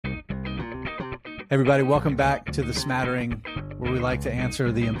Everybody, welcome back to the Smattering, where we like to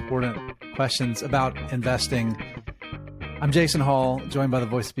answer the important questions about investing. I'm Jason Hall, joined by the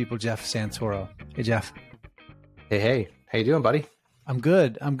voice of people, Jeff Santoro. Hey, Jeff. Hey. How you doing, buddy? I'm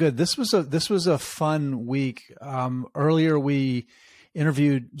good. This was a fun week. Earlier, we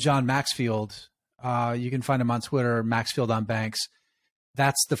interviewed John Maxfield. You can find him on Twitter, Maxfield on Banks.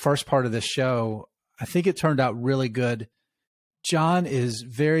 That's the first part of this show. I think it turned out really good. John is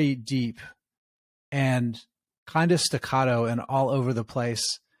very deep and kind of staccato and all over the place.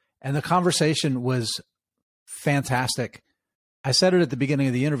 And the conversation was fantastic. I said it at the beginning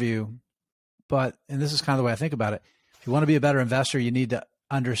of the interview, and this is kind of the way I think about it. If you want to be a better investor, you need to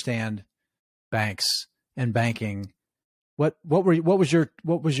understand banks and banking. What was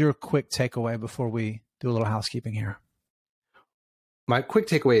your quick takeaway before we do a little housekeeping here? My quick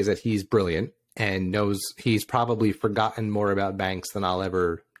takeaway is that he's brilliant and knows he's probably forgotten more about banks than I'll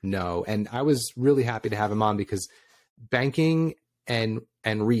ever know. And I was really happy to have him on because banking and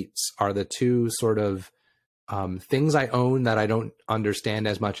REITs are the two sort of things I own that I don't understand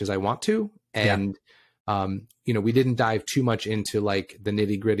as much as I want to. And, we didn't dive too much into like the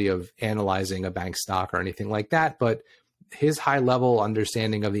nitty gritty of analyzing a bank stock or anything like that, but his high level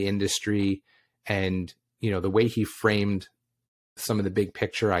understanding of the industry and, the way he framed some of the big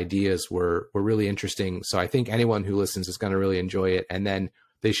picture ideas were really interesting. So I think anyone who listens is going to really enjoy it. And then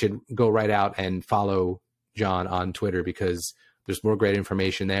they should go right out and follow John on Twitter because there's more great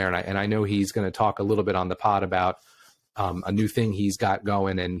information there. And I know he's going to talk a little bit on the pod about a new thing he's got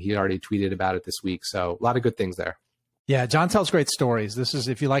going, and he already tweeted about it this week. So a lot of good things there. Yeah. John tells great stories.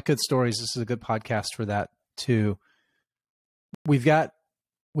 If you like good stories, this is a good podcast for that too. We've got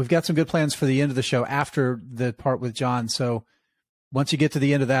some good plans for the end of the show after the part with John. So once you get to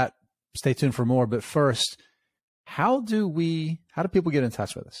the end of that, stay tuned for more. But first, how do people get in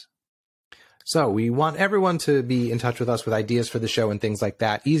touch with us? So we want everyone to be in touch with us with ideas for the show and things like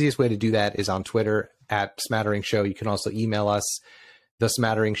that. Easiest way to do that is on Twitter at Smattering Show. You can also email us,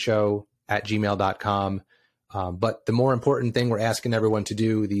 thesmatteringshow@gmail.com. But the more important thing we're asking everyone to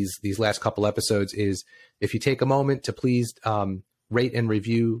do these last couple episodes is if you take a moment to please rate and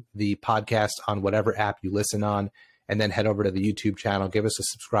review the podcast on whatever app you listen on, and then head over to the YouTube channel, give us a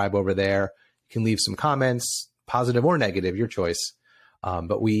subscribe over there. You can leave some comments, positive or negative, your choice.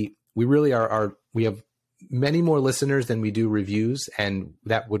 But we really we have many more listeners than we do reviews, and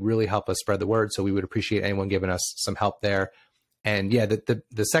that would really help us spread the word. So we would appreciate anyone giving us some help there. And yeah,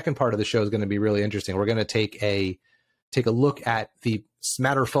 the second part of the show is going to be really interesting. We're going to take a look at the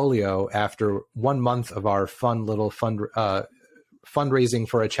Smatterfolio after 1 month of our fun little fundraising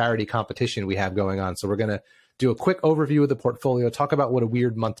for a charity competition we have going on. So we're going to do a quick overview of the portfolio, talk about what a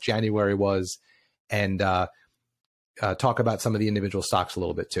weird month January was, and talk about some of the individual stocks a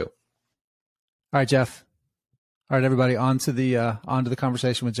little bit too. All right, Jeff. All right, everybody, on to the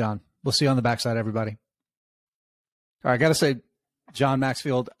conversation with John. We'll see you on the backside, everybody. All right, I got to say, John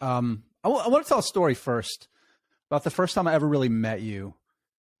Maxfield, I want to tell a story first about the first time I ever really met you.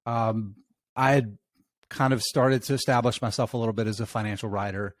 I had kind of started to establish myself a little bit as a financial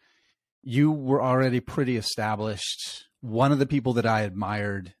writer. You were already pretty established, one of the people that I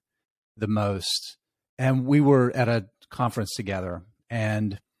admired the most. And we were at a conference together.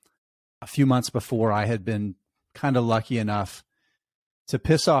 And a few months before, I had been kind of lucky enough to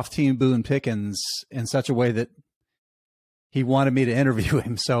piss off Team Boone Pickens in such a way that he wanted me to interview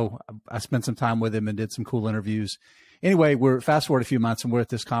him. So I spent some time with him and did some cool interviews. Anyway, we're fast forward a few months and we're at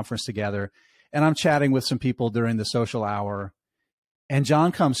this conference together. And I'm chatting with some people during the social hour. And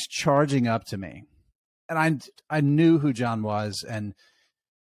John comes charging up to me. And I knew who John was. And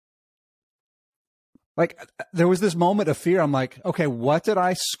like, there was this moment of fear. I'm like, okay, what did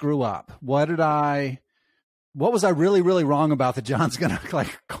I screw up? What was I really, really wrong about that John's going to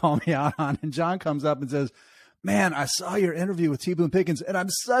like call me out on? And John comes up and says, man, I saw your interview with T. Boone Pickens and I'm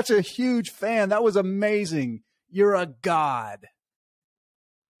such a huge fan. That was amazing. You're a god.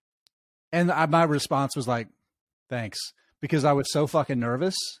 And my response was like, thanks. Because I was so fucking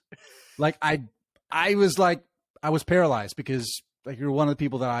nervous. Like I was paralyzed because like you're one of the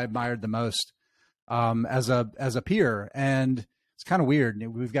people that I admired the most as a peer. And it's kind of weird.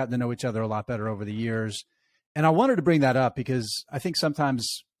 We've gotten to know each other a lot better over the years. And I wanted to bring that up because I think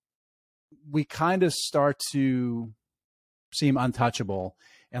sometimes we kind of start to seem untouchable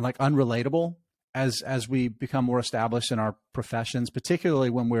and like unrelatable as we become more established in our professions,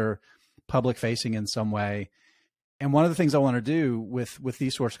 particularly when we're public facing in some way. And one of the things I want to do with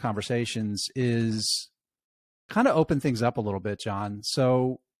these sorts of conversations is kind of open things up a little bit, John.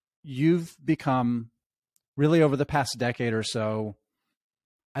 So you've become really over the past decade or so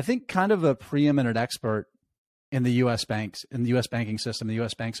I think kind of a preeminent expert in the U.S. banks, in the U.S. banking system, the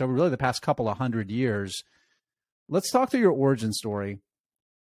U.S. banks over really the past couple of 100 years. Let's talk through your origin story.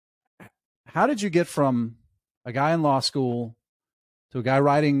 How did you get from a guy in law school to a guy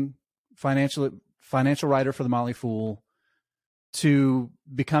writing financial writer for the Motley Fool to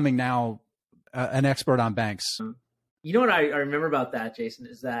becoming now an expert on banks? You know what I remember about that, Jason,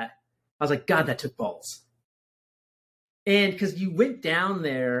 is that I was like, God, that took balls. And because you went down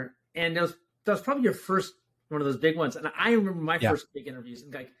there, and that was probably your first one of those big ones. And I remember my first big interviews,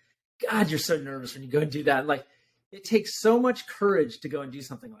 and like, God, you're so nervous when you go and do that. And like, it takes so much courage to go and do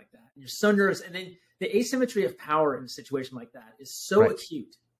something like that. And you're so nervous. And then the asymmetry of power in a situation like that is so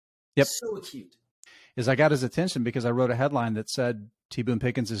acute. Yep. So acute. Is I got his attention because I wrote a headline that said T. Boone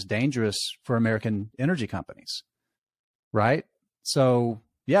Pickens is dangerous for American energy companies. Right. So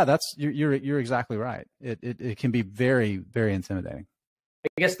yeah, you're exactly right. It can be very, very intimidating. I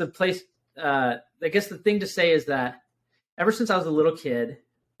guess the thing to say is that ever since I was a little kid,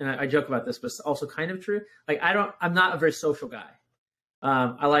 and I joke about this, but it's also kind of true. Like I'm not a very social guy.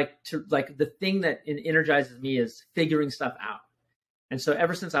 I like the thing that energizes me is figuring stuff out. And so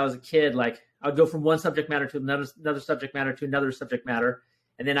ever since I was a kid, like I would go from one subject matter to another subject matter to another subject matter.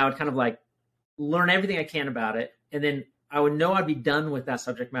 And then I would kind of like learn everything I can about it. And then I would know I'd be done with that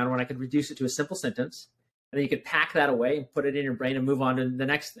subject matter when I could reduce it to a simple sentence. And then you could pack that away and put it in your brain and move on to the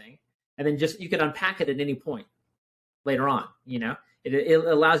next thing. And then you could unpack it at any point later on. You know, it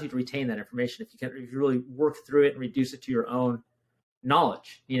allows you to retain that information if you really work through it and reduce it to your own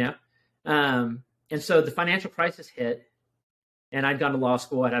knowledge, you know? And so the financial crisis hit, and I'd gone to law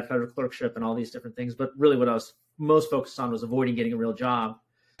school, I'd had federal clerkship and all these different things, but really what I was most focused on was avoiding getting a real job.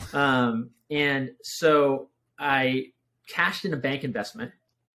 And so I cashed in a bank investment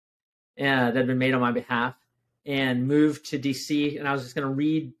that had been made on my behalf and moved to DC. And I was just going to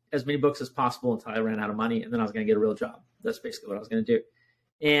read as many books as possible until I ran out of money. And then I was going to get a real job. That's basically what I was going to do.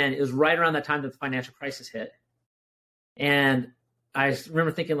 And it was right around that time that the financial crisis hit. And I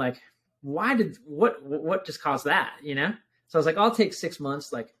remember thinking like, what just caused that? You know? So I was like, I'll take 6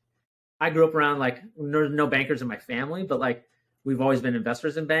 months. Like I grew up around like, there's no bankers in my family, but like we've always been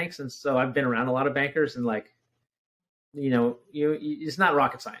investors in banks. And so I've been around a lot of bankers, and like, you know, it's not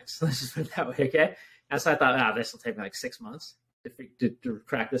rocket science. Let's just put it that way. Okay. And so I thought, this will take me like 6 months to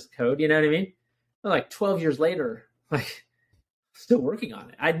crack this code. You know what I mean? But like 12 years later, like still working on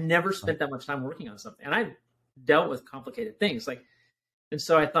it. I'd never spent that much time working on something, and I dealt with complicated things. Like, and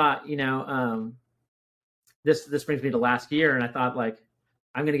so I thought, you know, this brings me to last year, and I thought like,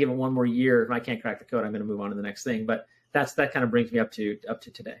 I'm going to give it one more year. If I can't crack the code, I'm going to move on to the next thing. But that kind of brings me up to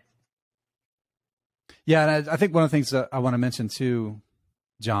today. Yeah. And I think one of the things that I want to mention too,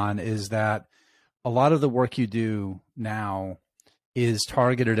 John, is that a lot of the work you do now is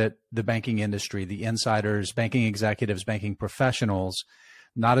targeted at the banking industry, the insiders, banking executives, banking professionals,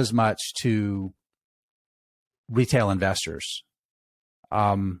 not as much to retail investors.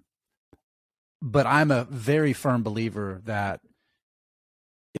 But I'm a very firm believer that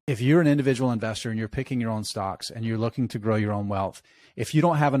if you're an individual investor and you're picking your own stocks and you're looking to grow your own wealth, if you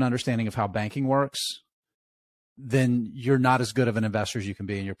don't have an understanding of how banking works, then you're not as good of an investor as you can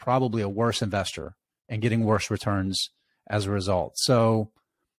be. And you're probably a worse investor and getting worse returns as a result. So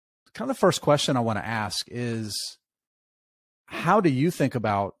kind of the first question I want to ask is, how do you think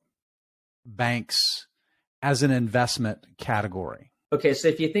about banks as an investment category? Okay, so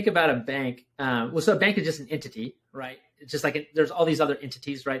if you think about a bank, so a bank is just an entity, right? It's just like there's all these other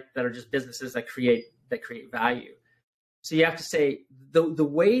entities, right, that are just businesses that create value. So you have to say the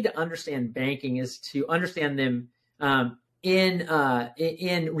way to understand banking is to understand them in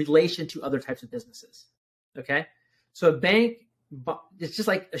relation to other types of businesses. Okay, so a bank, it's just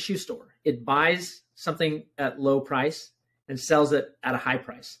like a shoe store. It buys something at low price and sells it at a high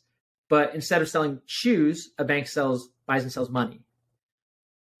price. But instead of selling shoes, a bank buys and sells money.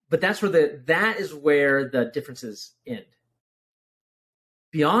 But that is where the differences end.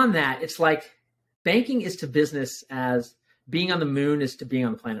 Beyond that, it's like banking is to business as being on the moon is to being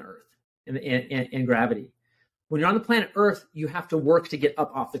on the planet Earth in gravity. When you're on the planet Earth, you have to work to get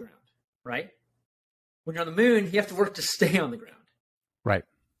up off the ground, right? When you're on the moon, you have to work to stay on the ground. Right.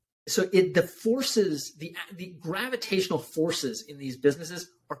 So the forces, the gravitational forces in these businesses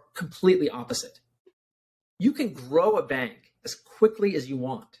are completely opposite. You can grow a bank as quickly as you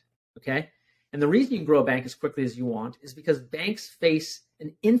want, okay? And the reason you can grow a bank as quickly as you want is because banks face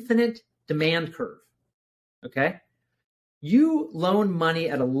an infinite demand curve, okay? You loan money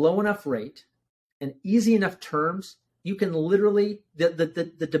at a low enough rate and easy enough terms, you can literally,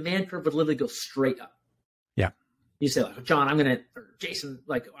 the demand curve would literally go straight up. Yeah. You say like, John, or Jason,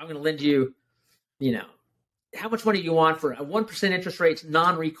 like, I'm going to lend you, how much money do you want for a 1% interest rate,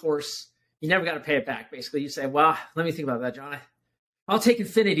 non-recourse? You never got to pay it back. Basically, you say, well, let me think about that, John. I'll take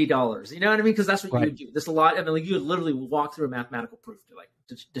infinity dollars. You know what I mean? Because that's what you would do. There's a lot. I mean, you would literally walk through a mathematical proof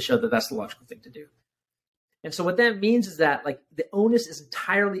to show that that's the logical thing to do. And so what that means is that like the onus is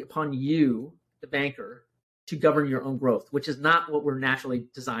entirely upon you, the banker, to govern your own growth, which is not what we're naturally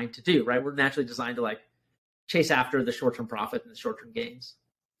designed to do, right? We're naturally designed to like chase after the short-term profit and the short-term gains.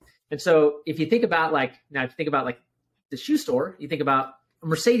 And so if you think about like the shoe store, you think about a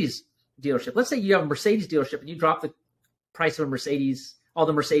Mercedes dealership. Let's say you have a Mercedes dealership and you drop the price of a Mercedes, all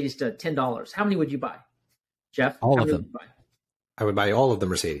the Mercedes to $10. How many would you buy, Jeff? All of them. I would buy all of the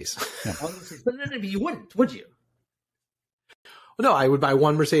Mercedes. Yeah. But no, you wouldn't, would you? Well, no, I would buy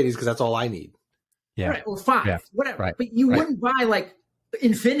one Mercedes because that's all I need. Yeah. Right, or 5, whatever. Right. But you wouldn't buy like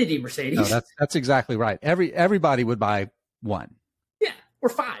infinity Mercedes. No, that's exactly right. Everybody would buy one. Yeah, or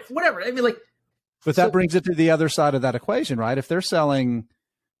 5, whatever. I mean, like. But that brings it to the other side of that equation, right? If they're selling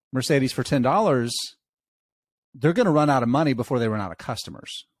Mercedes for $10, they're going to run out of money before they run out of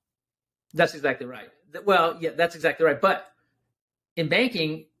customers. That's exactly right. Well, yeah, that's exactly right. But in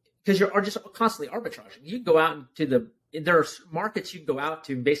banking, because you're just constantly arbitraging, you can go out there are markets you can go out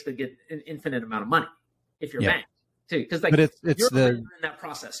to and basically get an infinite amount of money if you're a bank too. Because like you're in that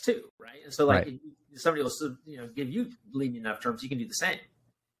process too, right? And so like if somebody will give you lenient enough terms, you can do the same.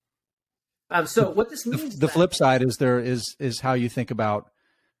 So what this means, the flip side is how you think about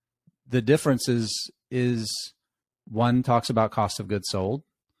the differences. Is one talks about cost of goods sold,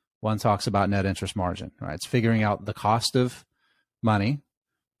 one talks about net interest margin, right? It's figuring out the cost of money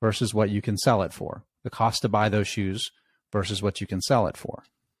versus what you can sell it for, the cost to buy those shoes versus what you can sell it for.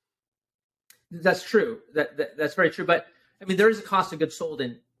 That's true. That's very true. But I mean, there is a cost of goods sold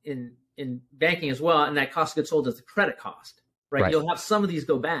in banking as well, and that cost of goods sold is the credit cost, right? You'll have some of these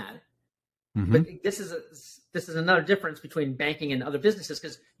go bad, but this is another difference between banking and other businesses,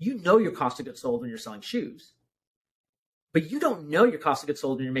 because you know your cost of goods sold when you're selling shoes, but you don't know your cost of goods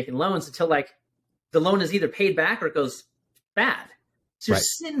sold when you're making loans until like the loan is either paid back or it goes bad. So you're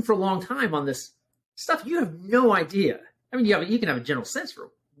sitting for a long time on this stuff. You have no idea. I mean, you can have a general sense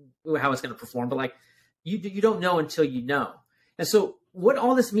for how it's going to perform, but like you don't know until you know. And so what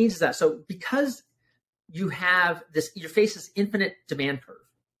all this means is that, so because you have this, you face this infinite demand curve,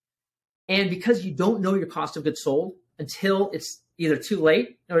 and because you don't know your cost of goods sold until it's either too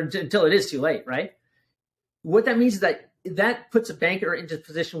late or until it is too late, right? What that means is that puts a banker into a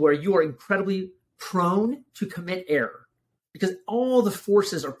position where you are incredibly prone to commit error, because all the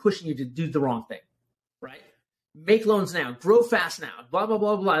forces are pushing you to do the wrong thing, right? Make loans now, grow fast now, blah, blah,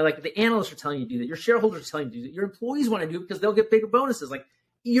 blah, blah. Like the analysts are telling you to do that. Your shareholders are telling you to do that. Your employees want to do it because they'll get bigger bonuses. Like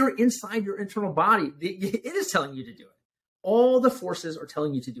you're inside your internal body. It is telling you to do it. All the forces are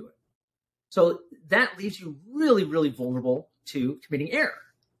telling you to do it. So that leaves you really, really vulnerable to committing error,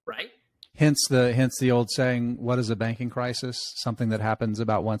 right? Hence the old saying, what is a banking crisis? Something that happens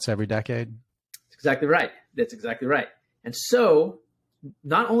about once every decade. That's exactly right. That's exactly right. And so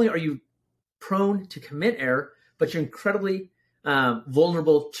not only are you prone to commit error, but you're incredibly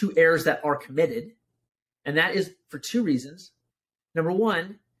vulnerable to errors that are committed. And that is for 2 reasons. Number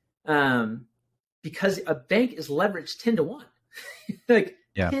one, because a bank is leveraged 10 to 1, 10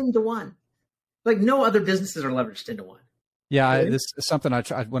 to 1. Like no other businesses are leveraged 10 to 1. Yeah, this is something I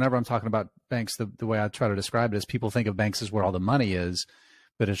try whenever I'm talking about banks. The way I try to describe it is people think of banks as where all the money is,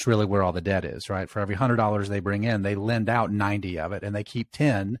 but it's really where all the debt is, right? For every $100 they bring in, they lend out 90 of it, and they keep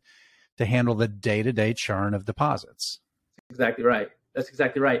 10 to handle the day-to-day churn of deposits. Exactly right. That's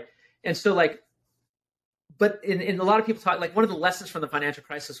exactly right. And so but in a lot of people talk, like one of the lessons from the financial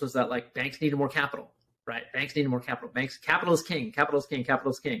crisis was that like banks needed more capital, right? Banks needed more capital. Capital is king, capital is king,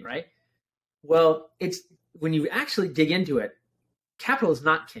 capital is king, right? Well, it's when you actually dig into it, capital is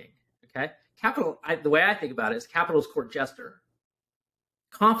not king, okay? Capital, the way I think about it is capital is court jester.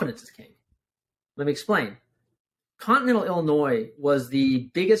 Confidence is king. Let me explain. Continental Illinois was the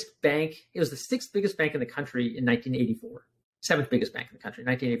biggest bank. It was the 6th biggest bank in the country in 1984. 7th biggest bank in the country,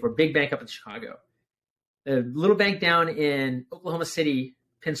 1984. Big bank up in Chicago. A little bank down in Oklahoma City,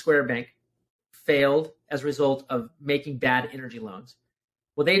 Penn Square Bank, failed as a result of making bad energy loans.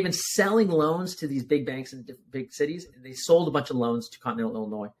 Well, they had been selling loans to these big banks in big cities, and they sold a bunch of loans to Continental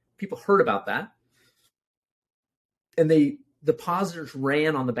Illinois. People heard about that, and depositors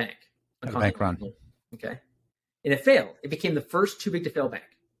ran on the bank. A bank run. Okay. And it failed. It became the first too big to fail bank.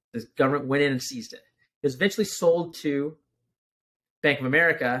 The government went in and seized it. It was eventually sold to Bank of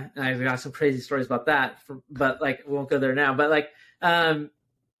America, and I've got some crazy stories about that. But like, we won't go there now. But like,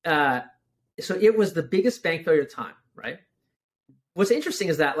 so it was the biggest bank failure time, right? What's interesting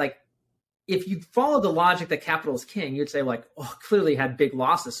is that, like, if you follow the logic that capital is king, you'd say, like, oh, clearly it had big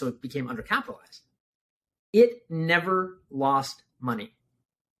losses, so it became undercapitalized. It never lost money,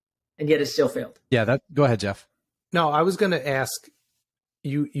 and yet it still failed. Yeah, go ahead, Jeff. No, I was going to ask,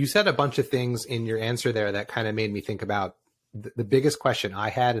 you said a bunch of things in your answer there that kind of made me think about the biggest question I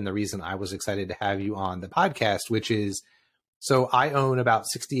had and the reason I was excited to have you on the podcast, which is, so I own about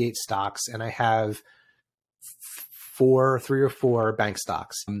 68 stocks and I have 3 or 4 bank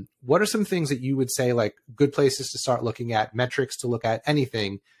stocks. What are some things that you would say, like, good places to start looking at, metrics to look at,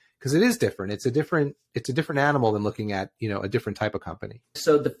 anything? Because it is different. It's a different animal than looking at, a different type of company.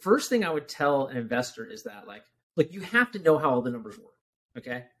 So the first thing I would tell an investor is that, like, look, you have to know how all the numbers work.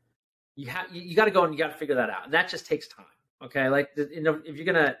 Okay. You got to go and you got to figure that out. And that just takes time. Okay. Like, if you're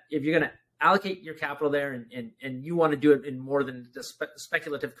going to allocate your capital there and you want to do it in more than the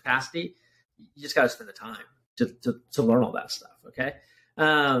speculative capacity, you just got to spend the time to learn all that stuff. Okay.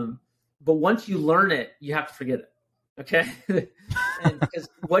 But once you learn it, you have to forget it. Okay. And because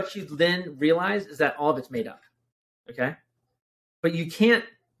what you then realize is that all of it's made up. Okay. But you can't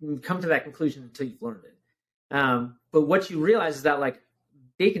come to that conclusion until you've learned it. But what you realize is that, like,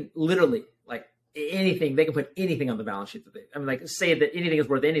 they can literally, like, anything, they can put anything on the balance sheet like, say that anything is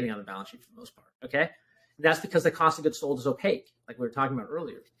worth anything on the balance sheet for the most part. Okay. And that's because the cost of goods sold is opaque, like we were talking about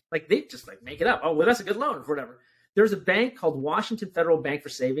earlier. Like, they just, like, make it up. Oh, well, that's a good loan or whatever. There's a bank called Washington Federal Bank for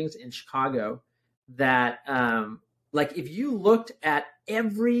Savings in Chicago that, like, if you looked at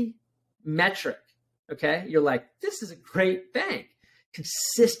every metric, okay, you're like, this is a great bank.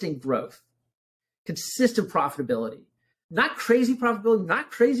 Consistent growth, consistent profitability, not crazy profitability,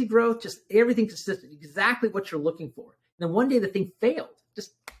 not crazy growth, just everything consistent, exactly what you're looking for. And then one day the thing failed,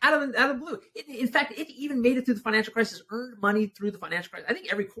 just out of the blue. In fact, it even made it through the financial crisis, earned money through the financial crisis, I think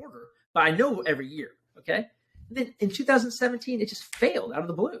every quarter, but I know every year, okay? And then in 2017, it just failed out of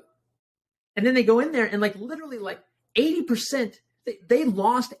the blue. And then they go in there and, like, literally, like, 80%, they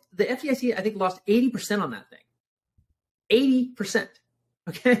lost, the FDIC, I think, lost 80% on that thing. 80%,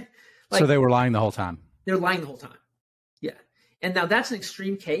 okay? Like, so they were lying the whole time. They're lying the whole time. Yeah. And now that's an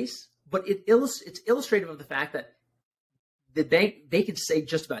extreme case, but it's illustrative of the fact that the bank, they can say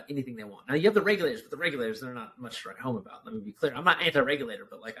just about anything they want. Now you have the regulators, but the regulators, they're not much to write home about. Let me be clear. I'm not anti-regulator,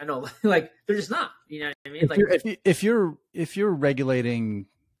 but, like, I know, like, they're just not, you know what I mean? Like, if you're regulating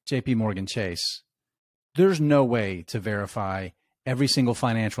JP Morgan Chase, there's no way to verify every single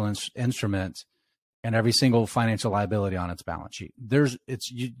financial instrument and every single financial liability on its balance sheet. There's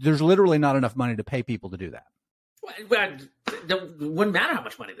literally not enough money to pay people to do that. Well, it wouldn't matter how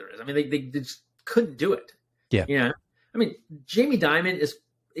much money there is. I mean, they just couldn't do it. Yeah. You know, I mean, Jamie Dimon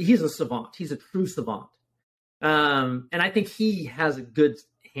he's a savant. He's a true savant. And I think he has a good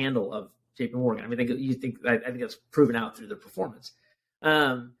handle of JP Morgan. I mean, I think that's proven out through their performance.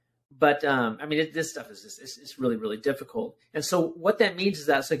 But I mean, this stuff is just, it's really, really difficult. And so what that means is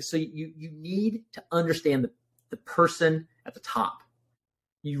that it's like, so you need to understand the person at the top.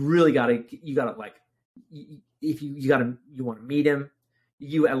 You really gotta like, if you want to meet him,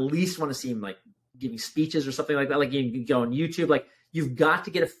 you at least want to see him, like, giving speeches or something like that. Like, you can go on YouTube, like, you've got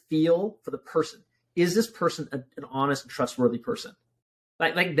to get a feel for the person. Is this person an honest and trustworthy person?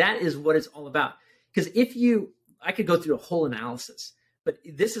 Like that is what it's all about. Because I could go through a whole analysis, but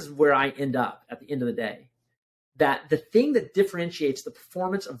this is where I end up at the end of the day, that the thing that differentiates the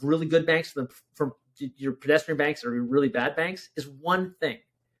performance of really good banks from your pedestrian banks or your really bad banks is one thing.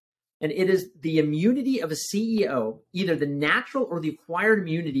 And it is the immunity of a CEO, either the natural or the acquired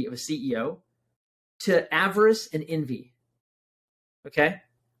immunity of a CEO to avarice and envy. Okay.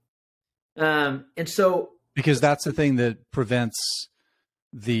 And so, because that's the thing that prevents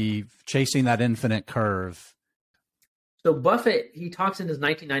the chasing that infinite curve. So Buffett, he talks in his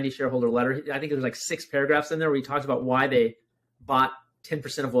 1990 shareholder letter, I think there's like 6 paragraphs in there where he talks about why they bought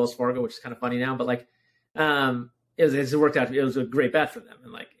 10% of Wells Fargo, which is kind of funny now, but like, it worked out. It was a great bet for them.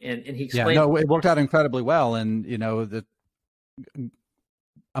 And he explained. Yeah, no, it worked out incredibly well. And, you know,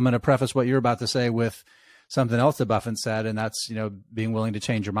 I'm going to preface what you're about to say with something else that Buffett said, and that's, you know, being willing to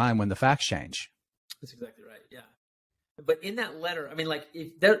change your mind when the facts change. That's exactly right. Yeah. But in that letter, I mean, like,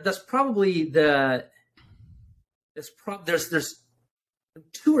 that's probably there's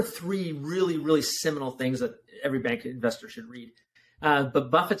 2 or 3 really, really seminal things that every bank investor should read. But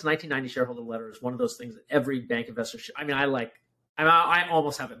Buffett's 1990 shareholder letter is one of those things that every bank investor should. I mean, I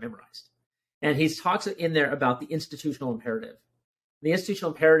almost have it memorized. And he talks in there about the institutional imperative. The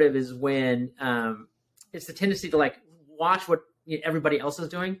institutional imperative is when it's the tendency to, like, watch what everybody else is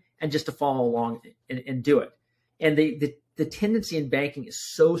doing and just to follow along and do it. And the the tendency in banking is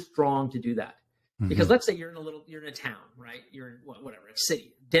so strong to do that. Because let's say you're in a town, right? You're in whatever, a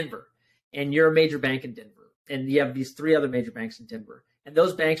city, Denver, and you're a major bank in Denver, and you have these 3 other major banks in Denver, and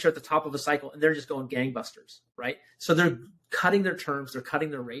those banks are at the top of a cycle, and they're just going gangbusters, right? So they're cutting their terms, they're cutting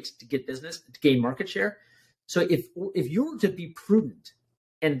their rates to get business, to gain market share. So if you were to be prudent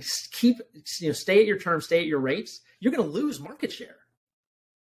and stay at your terms, stay at your rates, you're going to lose market share,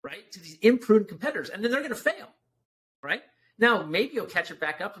 right, to these imprudent competitors, and then they're going to fail, right? Now maybe you'll catch it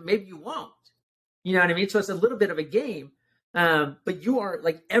back up, and maybe you won't. You know what I mean? So it's a little bit of a game, but you are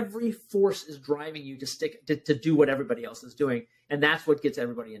like every force is driving you to do what everybody else is doing, and that's what gets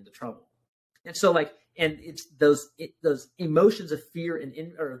everybody into trouble. And so and it's those emotions of fear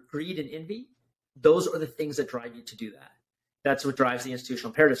or greed and envy. Those are the things that drive you to do that. That's what drives the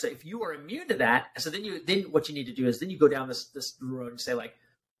institutional imperative. So if you are immune to that, so then what you need to do is then you go down this road and say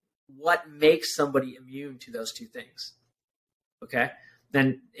what makes somebody immune to those 2 things? Okay,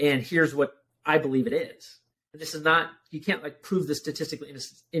 and here's what I believe it is. And this is not, you can't prove this statistically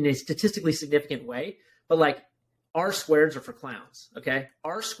in a statistically significant way, but R squareds are for clowns. Okay.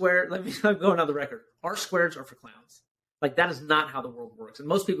 I'm going on the record. R squareds are for clowns. That is not how the world works. And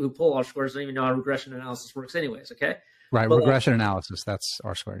most people who pull R squareds don't even know how regression analysis works anyways. Okay. Right. But regression analysis, that's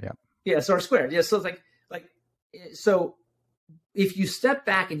R squared. Yeah. Yeah. It's R squared. Yeah. So so if you step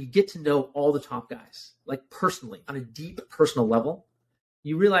back and you get to know all the top guys, personally on a deep personal level,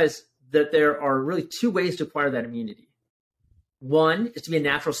 you realize that there are really 2 ways to acquire that immunity. One is to be a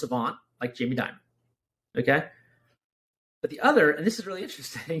natural savant, like Jamie Dimon. Okay. But the other, and this is really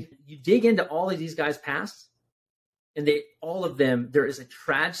interesting, you dig into all of these guys' past, and all of them, there is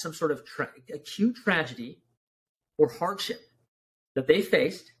some sort of acute tragedy or hardship that they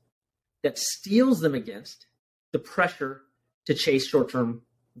faced that steels them against the pressure to chase short-term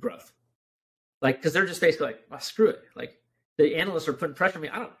growth. Because they're just basically screw it. The analysts are putting pressure on me.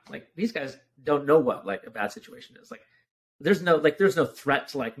 I don't these guys don't know what a bad situation is. There's no threat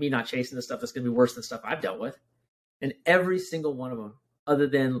to me not chasing this stuff that's going to be worse than stuff I've dealt with. And every single one of them, other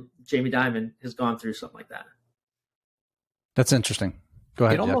than Jamie Dimon, has gone through something like that. That's interesting. Go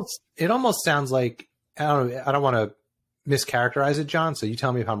ahead. It almost sounds like, I don't want to mischaracterize it, John, so you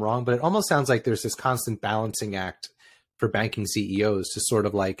tell me if I'm wrong, but it almost sounds like there's this constant balancing act for banking CEOs to sort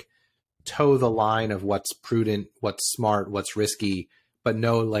of toe the line of what's prudent, what's smart, what's risky, but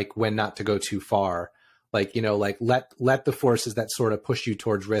know when not to go too far. Let the forces that sort of push you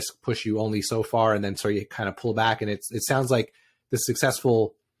towards risk push you only so far, and then so you kind of pull back. And it sounds like the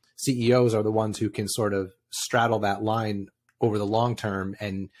successful CEOs are the ones who can sort of straddle that line over the long term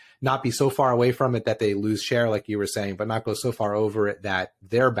and not be so far away from it that they lose share, like you were saying, but not go so far over it that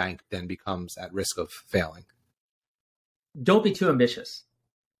their bank then becomes at risk of failing. Don't be too ambitious.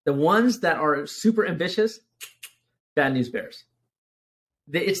 The ones that are super ambitious, bad news bears.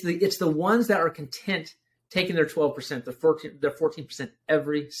 It's the ones that are content taking their 12%, their 14%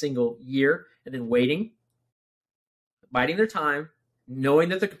 every single year, and then waiting, biding their time, knowing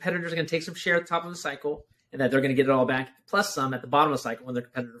that their competitors are going to take some share at the top of the cycle, and that they're going to get it all back, plus some at the bottom of the cycle when their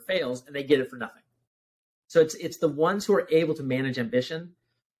competitor fails, and they get it for nothing. So it's the ones who are able to manage ambition,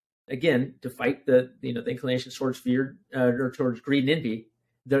 again, to fight the inclination towards fear or towards greed and envy.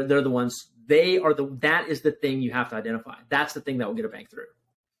 They're the ones. That is the thing you have to identify. That's the thing that will get a bank through.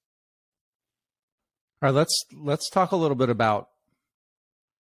 All right, let's talk a little bit about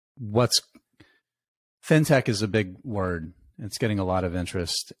fintech is a big word. It's getting a lot of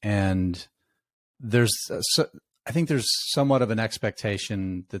interest, and I think there's somewhat of an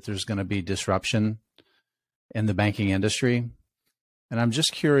expectation that there's going to be disruption in the banking industry. And I'm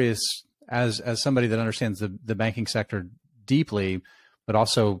just curious, as somebody that understands the banking sector deeply, but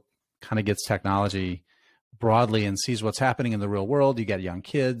also kind of gets technology broadly and sees what's happening in the real world. You get young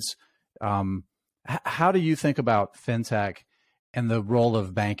kids. How do you think about fintech and the role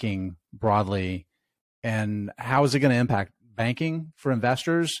of banking broadly, and how is it going to impact banking for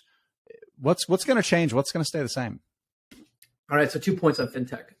investors? What's going to change? What's going to stay the same? All right. So 2 points on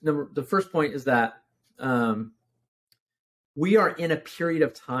fintech. The first point is that we are in a period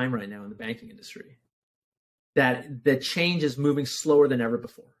of time right now in the banking industry that the change is moving slower than ever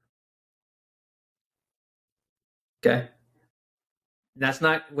before. Okay. That's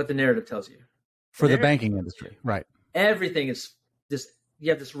not what the narrative tells you. For the banking industry, right? Everything is this.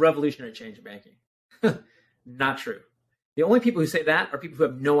 You have this revolutionary change in banking. Not true. The only people who say that are people who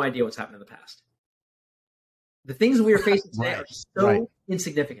have no idea what's happened in the past. The things we are facing today are so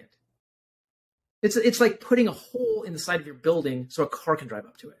insignificant. It's like putting a hole in the side of your building so a car can drive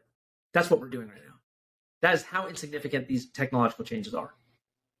up to it. That's what we're doing right now. That is how insignificant these technological changes are.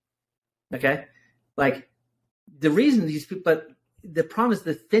 Okay? the reason these people, but the problem is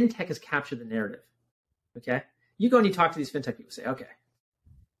the fintech has captured the narrative. Okay. You go and you talk to these fintech people, say, okay,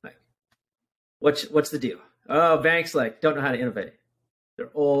 like, what's the deal? Oh, banks like don't know how to innovate.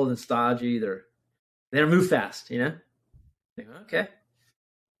 They're old and stodgy. They don't move fast, you know? Like, okay.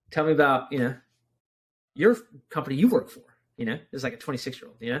 Tell me about, your company you work for, it's like a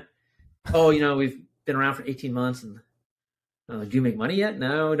 26-year-old, Oh, we've been around for 18 months and do you make money yet?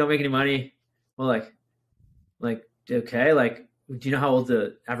 No, don't make any money. Well, okay. Like, do you know how old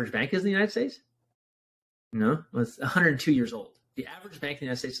the average bank is in the United States? No, well, it's 102 years old. The average bank in the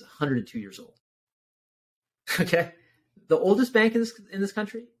United States is 102 years old. Okay. The oldest bank in this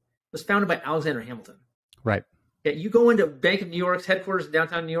country was founded by Alexander Hamilton. Right. Yeah, you go into Bank of New York's headquarters in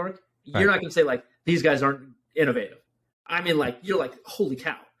downtown New York, you're not going to say like, these guys aren't innovative. I mean, like, you're like, holy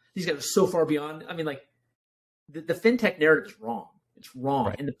cow, these guys are so far beyond. I mean, like, the fintech narrative is wrong. It's wrong.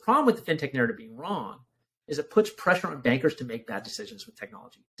 Right. And the problem with the fintech narrative being wrong is it puts pressure on bankers to make bad decisions with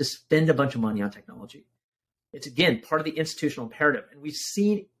technology, to spend a bunch of money on technology. It's, again, part of the institutional imperative. And we've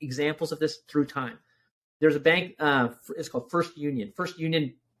seen examples of this through time. There's a bank, it's called First Union. First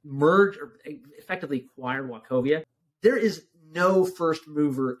Union merged or effectively acquired Wachovia. There is no first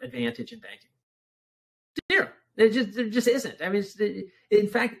mover advantage in banking. Zero. There just isn't. I mean, in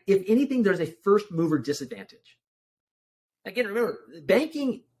fact, if anything, there's a first mover disadvantage. Again, remember,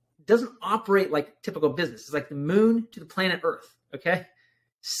 banking doesn't operate like typical business. It's like the moon to the planet Earth. Okay,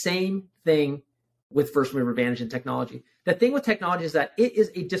 same thing with first mover advantage in technology. The thing with technology is that it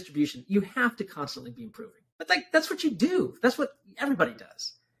is a distribution. You have to constantly be improving. But like, that's what you do. That's what everybody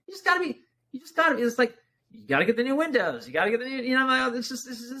does. You just gotta be. It's like you gotta get the new Windows. You gotta get the new. This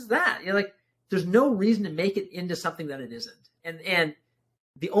is that. You're like, there's no reason to make it into something that it isn't. And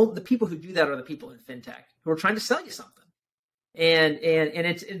the people who do that are the people in fintech who are trying to sell you something. And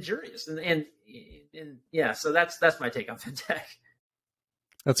it's injurious. And yeah. So that's my take on fintech.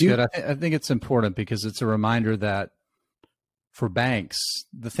 That's good. I think it's important because it's a reminder that for banks,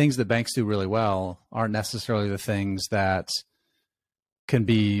 the things that banks do really well aren't necessarily the things that can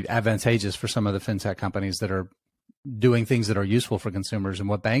be advantageous for some of the fintech companies that are doing things that are useful for consumers. And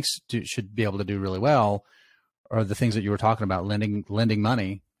what banks should be able to do really well are the things that you were talking about, lending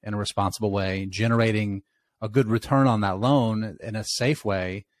money in a responsible way, generating a good return on that loan in a safe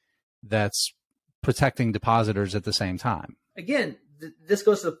way that's protecting depositors at the same time. Again, this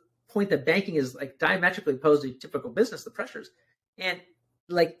goes to the point that banking is like diametrically opposed to typical business, the pressures. And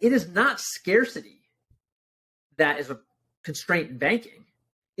like, it is not scarcity that is a constraint in banking.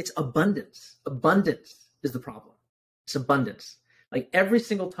 It's abundance. Abundance is the problem. It's abundance. Like, every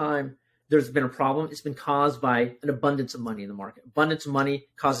single time there's been a problem, it's been caused by an abundance of money in the market. Abundance of money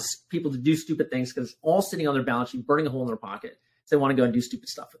causes people to do stupid things because it's all sitting on their balance sheet, burning a hole in their pocket. So they want to go and do stupid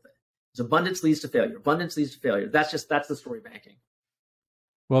stuff with it. So abundance leads to failure. Abundance leads to failure. That's the story of banking.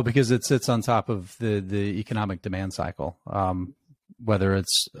 Well, because it sits on top of the economic demand cycle, whether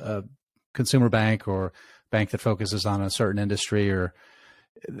it's a consumer bank or bank that focuses on a certain industry, or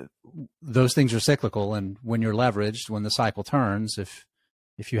those things are cyclical. And when you're leveraged, when the cycle turns,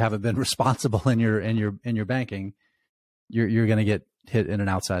 if you haven't been responsible in your banking, you're going to get hit in an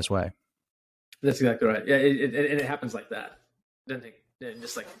outsized way. That's exactly right. Yeah, it happens like that.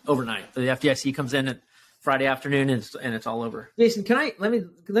 Just like overnight, the FDIC comes in at Friday afternoon and it's all over. Jason, let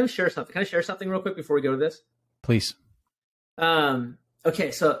me share something. Can I share something real quick before we go to this? Please.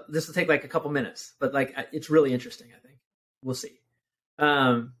 Okay, so this will take like a couple minutes, but like, it's really interesting. I think we'll see.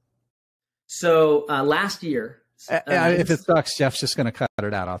 So last year, if it sucks, Jeff's just going to cut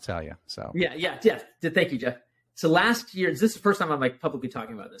it out. I'll tell you. So yeah. Thank you, Jeff. So last year, this is the first time I'm like publicly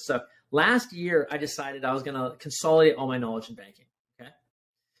talking about this. So last year, I decided I was going to consolidate all my knowledge in banking. Okay,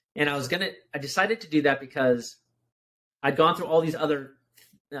 and I decided to do that because I'd gone through all these other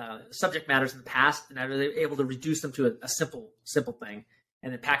subject matters in the past, and I was able to reduce them to a simple thing,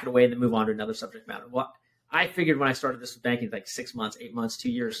 and then pack it away and then move on to another subject matter. Well, I figured when I started this with banking, like 6 months, 8 months, 2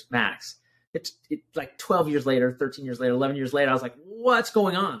 years max. It's like 12 years later, 13 years later, 11 years later, I was like, what's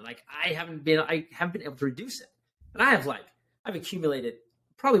going on? Like, I haven't been able to reduce it. And I've accumulated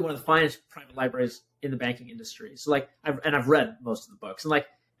probably one of the finest private libraries in the banking industry. So like, I've read most of the books,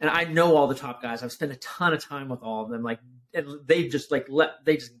 and I know all the top guys. I've spent a ton of time with all of them. Like, and they just like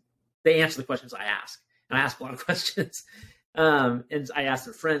they answer the questions I ask, and I ask a lot of questions. And I ask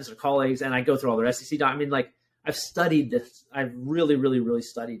their friends or colleagues, and I go through all their SEC docs. I mean, like, I've studied this. I've really, really, really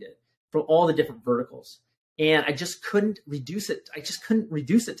studied it from all the different verticals, and I just couldn't reduce it. I just couldn't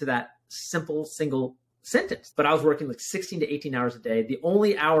reduce it to that simple single sentence. But I was working like 16 to 18 hours a day. The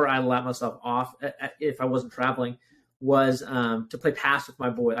only hour I allowed myself off if I wasn't traveling was to play pass with my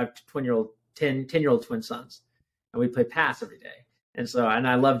boy. I have 10-year-old twin sons. and we'd play pass every day. And so, and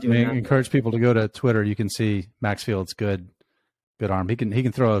I love doing that. Encourage people to go to Twitter. You can see Maxfield's good arm. He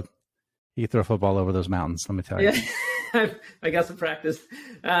can throw a football over those mountains. Let me tell you. Yeah, I got some practice.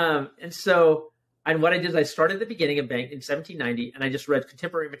 And so, and what I did is I started at the beginning of bank in 1790, and I just read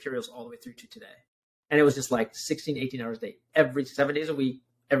contemporary materials all the way through to today. And it was just like 16, 18 hours a day, every 7 days a week,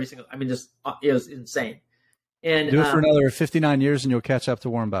 every single. I mean, just it was insane. And do it for another 59 years, and you'll catch up to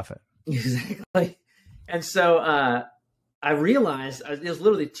Warren Buffett. Exactly. And so I realized it was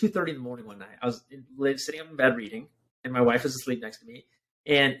literally 2:30 in the morning one night. I was sitting up in bed reading, and my wife was asleep next to me.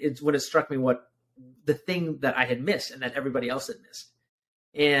 And it's when it struck me what the thing that I had missed and that everybody else had missed.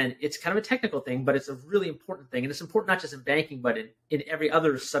 And it's kind of a technical thing, but it's a really important thing. And it's important not just in banking, but in every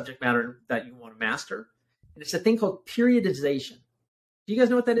other subject matter that you want to master. And it's a thing called periodization. Do you guys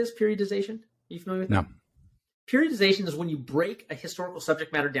know what that is, periodization? Are you familiar with that? No. Periodization is when you break a historical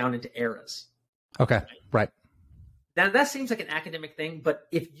subject matter down into eras. Okay, right. Now, that seems like an academic thing, but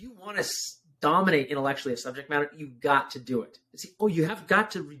if you want to dominate intellectually a subject matter, you've got to do it. See, you have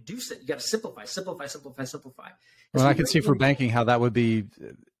got to reduce it. You got to simplify. Well, I can see for banking how that would be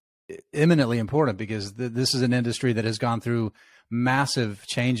eminently important, because this is an industry that has gone through massive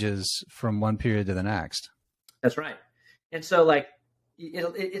changes from one period to the next. That's right. And so, like,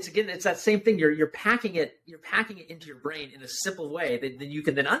 it's that same thing. You're packing it into your brain in a simple way that then you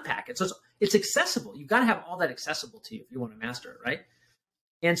can then unpack it. So it's accessible. You've got to have all that accessible to you if you want to master it, right?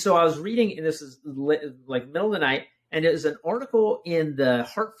 And so I was reading, and this is like middle of the night, and it was an article in the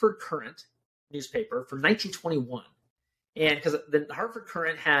Hartford Courant newspaper from 1921. And because the Hartford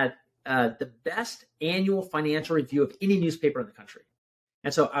Courant had the best annual financial review of any newspaper in the country.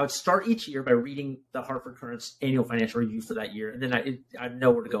 And so I would start each year by reading the Hartford Courant's annual financial review for that year. And then I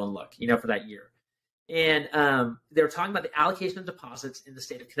know where to go and look, for that year. And they were talking about the allocation of deposits in the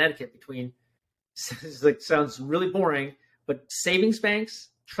state of Connecticut between, sounds really boring, but savings banks,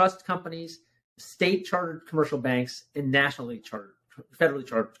 trust companies, state chartered commercial banks, and federally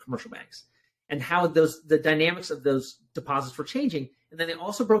chartered commercial banks, and how the dynamics of those deposits were changing. And then they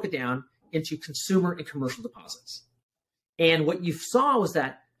also broke it down into consumer and commercial deposits. And what you saw was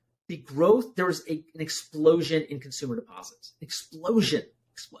that there was an explosion in consumer deposits. Explosion.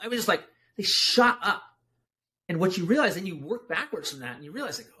 I mean, just like they shot up. And what you realize, and you work backwards from that, and you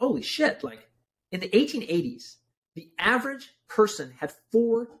realize, like, holy shit, like in the 1880s, the average person had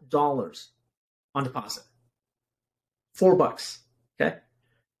 $4 on deposit. $4. Okay.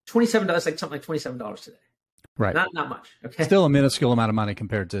 $27, like something like $27 today. Right. Not much. Okay. Still a minuscule amount of money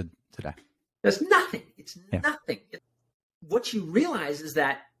compared to today. That's nothing. It's nothing. What you realize is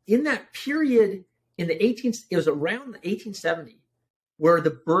that in that period in it was around 1870 where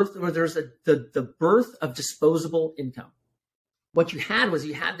there's the birth of disposable income. What you had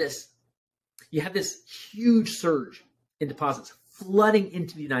this huge surge in deposits flooding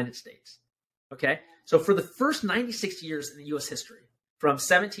into the United States. Okay. So for the first 96 years in the U.S. history, from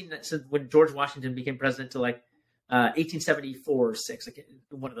when George Washington became president to like 1874 or 6, like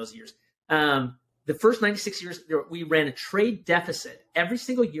one of those years, the first 96 years, we ran a trade deficit every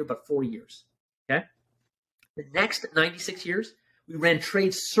single year but 4 years. Okay. The next 96 years, we ran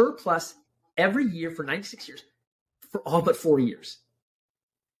trade surplus every year for 96 years for all but 4 years.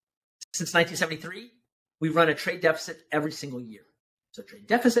 Since 1973, we run a trade deficit every single year. So trade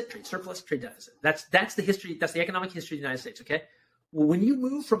deficit, trade surplus, trade deficit. That's the history. That's the economic history of the United States. Okay. Well, when you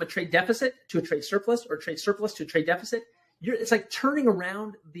move from a trade deficit to a trade surplus, or a trade surplus to a trade deficit, it's like turning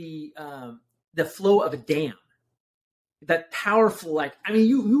around the flow of a dam. That powerful,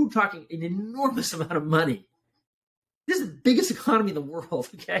 you were talking an enormous amount of money. This is the biggest economy in the world.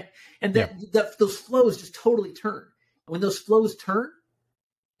 Okay. And those flows just totally turn. And when those flows turn,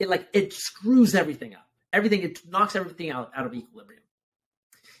 it screws everything up. It knocks everything out of equilibrium.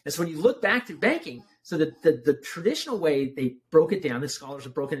 And so when you look back through banking, so the traditional way they broke it down, the scholars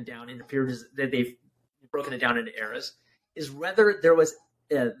have broken it down into periods that they've broken it down into eras, is whether there was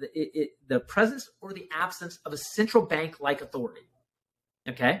the presence or the absence of a central bank-like authority.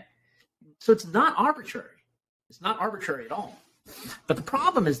 Okay? So it's not arbitrary. It's not arbitrary at all. But the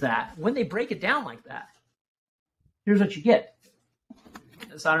problem is that when they break it down like that, here's what you get.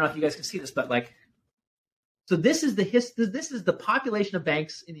 So I don't know if you guys can see this, but so this is the population of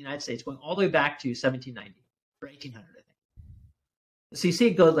banks in the United States going all the way back to 1790 or 1800, I think. So you see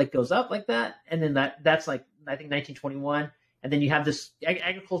it goes up like that, and then that's like I think 1921, and then you have this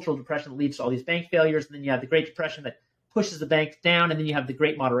agricultural depression that leads to all these bank failures, and then you have the Great Depression that pushes the banks down, and then you have the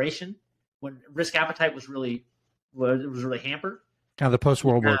Great Moderation when risk appetite was really hampered. Kind of the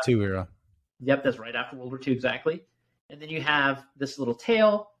post-World War II era. Yep, that's right after World War II, exactly. And then you have this little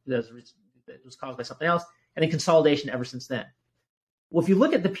tail that was caused by something else. and then consolidation ever since then. Well, if you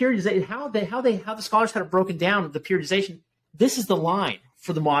look at the periodization, how the scholars had it broken down, the periodization, this is the line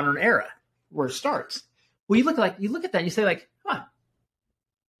for the modern era where it starts. Well, you look at that and you say like, huh,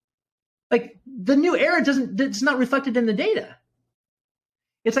 like the new era it's not reflected in the data.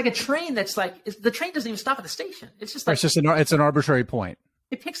 It's like a train that's like, the train doesn't even stop at the station. It's just like, it's an arbitrary point.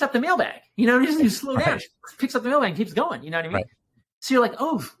 It picks up the mailbag, it doesn't even slow down. It picks up the mailbag and keeps going. You know what I mean? Right. So you're like,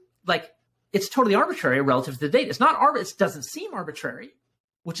 oh, like it's totally arbitrary relative to the data. It's not it doesn't seem arbitrary,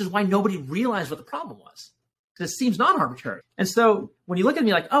 which is why nobody realized what the problem was, because it seems not arbitrary. And so when you look at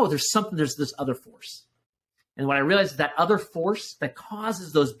me like, oh, there's this other force. And what I realized is that other force that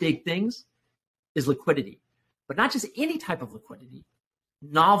causes those big things is liquidity, but not just any type of liquidity.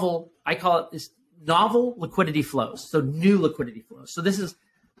 I call it this novel liquidity flows. So new liquidity flows. So this is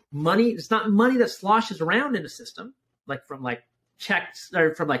money. It's not money that sloshes around in a system, like from like checks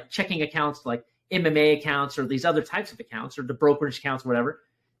or from like checking accounts, to like MMA accounts or these other types of accounts or the brokerage accounts, or whatever.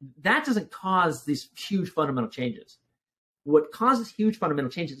 That doesn't cause these huge fundamental changes. What causes huge fundamental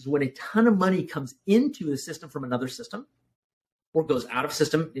changes is when a ton of money comes into the system from another system, or goes out of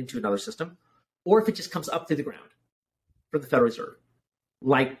system into another system, or if it just comes up through the ground for the Federal Reserve,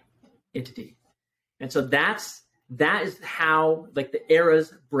 like entity. And so that is how like the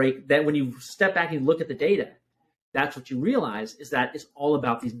eras break. That when you step back and look at the data, that's what you realize is that it's all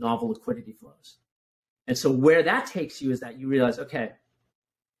about these novel liquidity flows. And so where that takes you is that you realize, okay,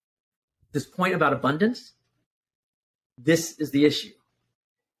 this point about abundance, this is the issue.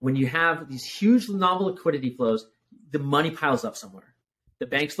 When you have these huge novel liquidity flows, the money piles up somewhere. The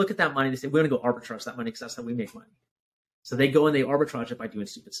banks look at that money, they say, we're going to go arbitrage that money because that's how we make money. So they go and they arbitrage it by doing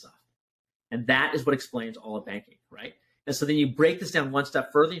stupid stuff. And that is what explains all of banking, right? And so then you break this down one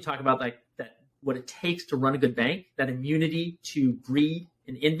step further. You talk about like that, what it takes to run a good bank, that immunity to greed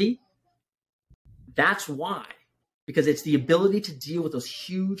and envy. That's why, because it's the ability to deal with those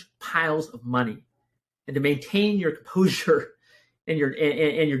huge piles of money and to maintain your composure and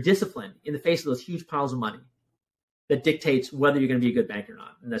your discipline in the face of those huge piles of money that dictates whether you're going to be a good bank or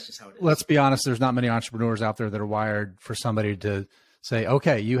not. And that's just how it is. Let's be honest, there's not many entrepreneurs out there that are wired for somebody to say,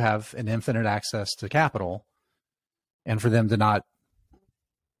 okay, you have an infinite access to capital, and for them to not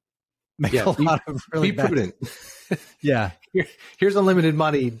make a lot of really be prudent. Yeah. Here's unlimited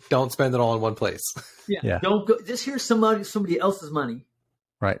money. Don't spend it all in one place. Yeah. Don't go. Just here's somebody else's money.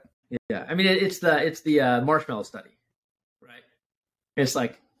 Right. Yeah. I mean, it's the marshmallow study, right? It's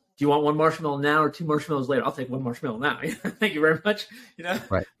like, do you want one marshmallow now or two marshmallows later? I'll take one marshmallow now. Thank you very much.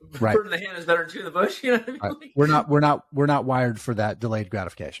 Right. Bird in the hand is better than two in the bush. You know what I mean? Right. We're not wired for that delayed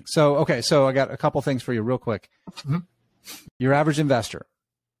gratification. So, okay. So I got a couple things for you real quick. Mm-hmm. Your average investor.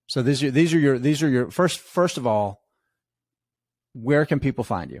 So these are your first of all, where can people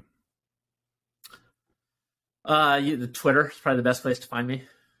find you? The Twitter is probably the best place to find me.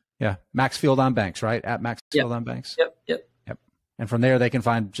 Yeah. Maxfield on Banks, right? At Maxfield on Banks. Yep. And from there, they can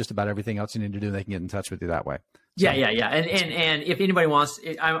find just about everything else you need to do. They can get in touch with you that way. So. Yeah. And if anybody wants,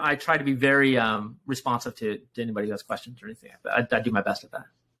 I try to be very responsive to anybody who has questions or anything. I do my best at that.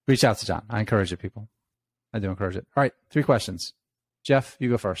 Reach out to John. I encourage it, people. I do encourage it. All right. 3 questions. Jeff, you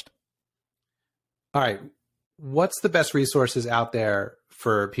go first. All right. What's the best resources out there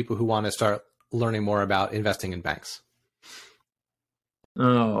for people who want to start learning more investing in banks?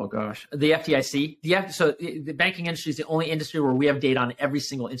 Oh gosh, the FDIC. So the banking industry is the only industry where we have data on every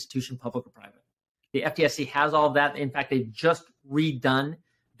single institution, public or private. The FDIC has all of that. In fact, they've just redone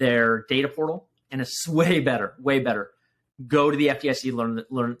their data portal, and it's way better. Go to the FDIC,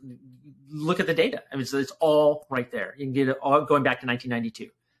 learn, look at the data. I mean, so it's all right there. You can get it all going back to 1992.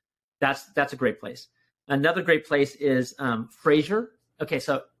 That's a great place. Another great place is Fraser. Okay,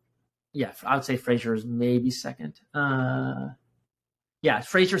 so yeah, I would say Fraser is maybe second. Yeah,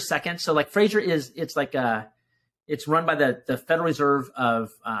 Fraser's second. So like Fraser it's run by the Federal Reserve of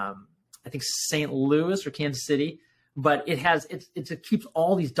I think St. Louis or Kansas City, but it keeps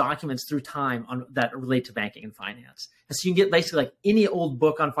all these documents through time that relate to banking and finance. And so you can get basically like any old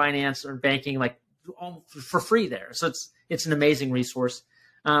book on finance or banking like all for free there. So it's an amazing resource.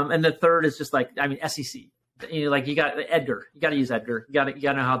 And the third is just like, I mean, SEC. You got Edgar. You got to use Edgar. You got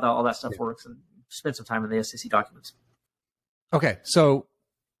to know how all that stuff works and spend some time in the SEC documents. Okay, so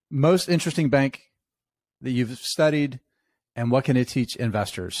most interesting bank that you've studied, and what can it teach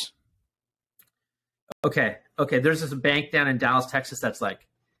investors? Okay. There's this bank down in Dallas, Texas that's like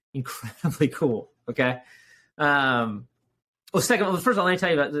incredibly cool. Okay. First of all, let me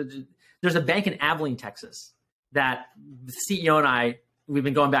tell you about. There's a bank in Abilene, Texas, that the CEO and I we've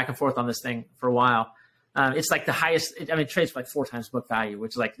been going back and forth on this thing for a while. It's like the highest. It trades for like 4 times book value,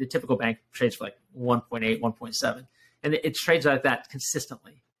 which is like the typical bank trades for like 1.8, 1.7, and it trades like that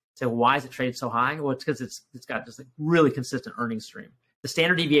consistently. So why is it traded so high? Well, it's because it's got just a really consistent earnings stream. The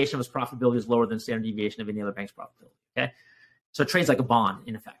standard deviation of its profitability is lower than the standard deviation of any other bank's profitability. Okay, so it trades like a bond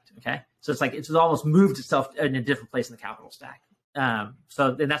in effect. Okay, so it's almost moved itself in a different place in the capital stack.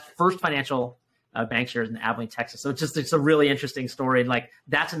 So then that's First Financial bank shares in Abilene, Texas. So it's a really interesting story. And like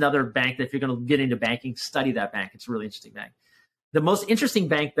that's another bank that if you're going to get into banking, study that bank. It's a really interesting bank. The most interesting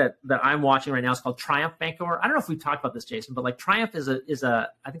bank that I'm watching right now is called Triumph Bancorp. I don't know if we've talked about this, Jason, but like Triumph is a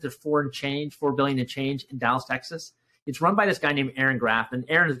I think there's $4 billion and change in Dallas, Texas. It's run by this guy named Aaron Graff, and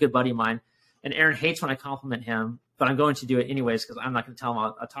Aaron is a good buddy of mine. And Aaron hates when I compliment him, but I'm going to do it anyways because I'm not going to tell him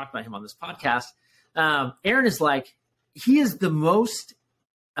I'll talk about him on this podcast. Aaron is like, he is the most.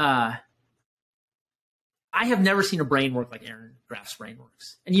 I have never seen a brain work like Aaron Graff's brain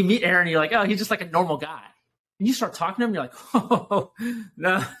works. And you meet Aaron, and you're like, oh, he's just like a normal guy. And you start talking to him, you're like, oh,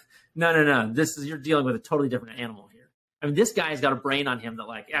 no. You're dealing with a totally different animal here. I mean, this guy's got a brain on him that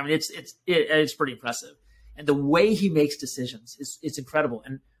it's pretty impressive. And the way he makes decisions it's incredible.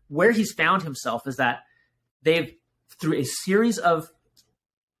 And where he's found himself is that they've, through a series of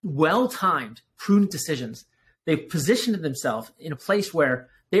well-timed, prudent decisions, they've positioned themselves in a place where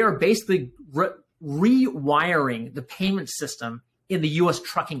they are basically rewiring the payment system in the U.S.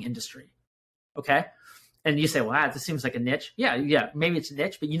 trucking industry. Okay. And you say, well, this seems like a niche. Yeah, maybe it's a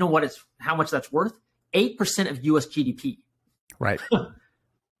niche, but you know what? How much that's worth? 8% of U.S. GDP. Right.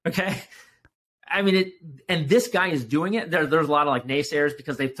 Okay. I mean, and this guy is doing it. There's a lot of like naysayers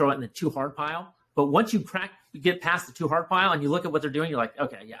because they throw it in the too hard pile. But once you get past the too hard pile and you look at what they're doing, you're like,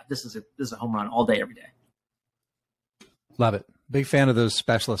 okay, yeah, this is a home run all day, every day. Love it. Big fan of those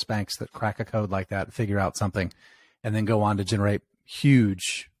specialist banks that crack a code like that, figure out something, and then go on to generate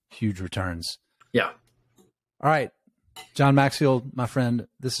huge returns. Yeah. All right. John Maxfield, my friend,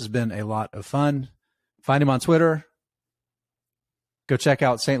 this has been a lot of fun. Find him on Twitter. Go check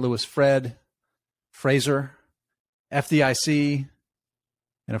out St. Louis Fred, Fraser, FDIC,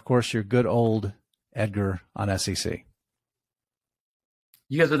 and of course your good old Edgar on SEC.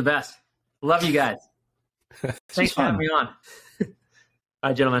 You guys are the best. Love you guys. Thanks for having me on. All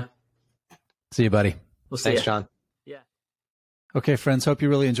right, gentlemen. See you, buddy. We'll see Thanks, you. John. Yeah. Okay, friends. Hope you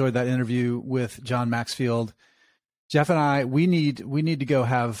really enjoyed that interview with John Maxfield. Jeff and I, we need to go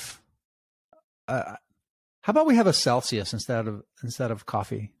have. How about we have a Celsius instead of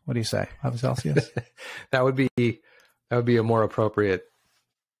coffee? What do you say? Have a Celsius. That would be a more appropriate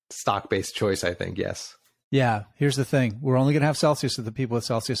stock-based choice, I think. Yes. Yeah. Here's the thing: we're only going to have Celsius if the people at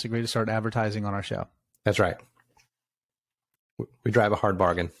Celsius agree to start advertising on our show. That's right. We drive a hard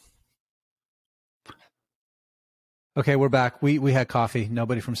bargain. Okay, we're back. We had coffee.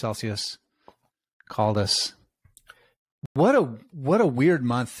 Nobody from Celsius called us. What a weird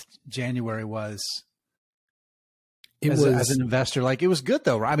month January was. As an investor. Like, it was good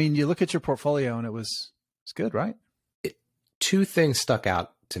though. I mean, you look at your portfolio and it's good, right? Two things stuck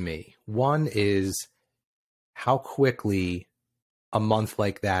out to me. One is how quickly a month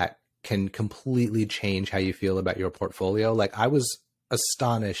like that can completely change how you feel about your portfolio. Like, I was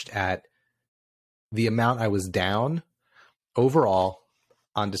astonished at the amount I was down overall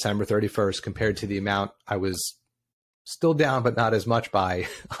on December 31st compared to the amount I was still down, but not as much by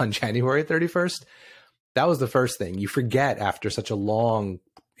on January 31st. That was the first thing. You forget after such a long,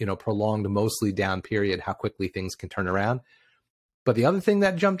 prolonged, mostly down period, how quickly things can turn around. But the other thing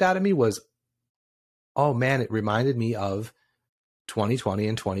that jumped out at me was, oh man, it reminded me of 2020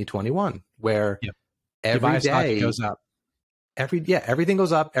 and 2021, where every day goes up. Everything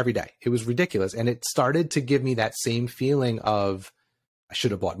goes up every day. It was ridiculous. And it started to give me that same feeling of, I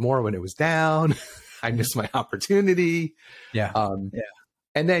should have bought more when it was down. I missed my opportunity. Yeah.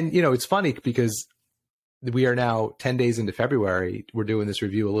 And then, it's funny because we are now 10 days into February. We're doing this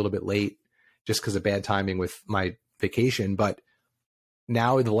review a little bit late just because of bad timing with my vacation. But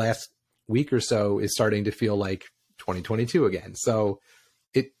now in the last week or so is starting to feel like 2022 again. So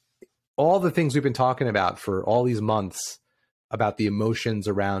all the things we've been talking about for all these months about the emotions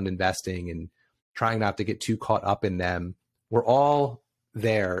around investing and trying not to get too caught up in them, we're all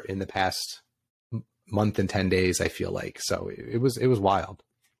there in the past month and 10 days, I feel like. So it was wild.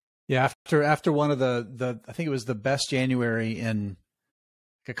 Yeah. After one of the I think it was the best January in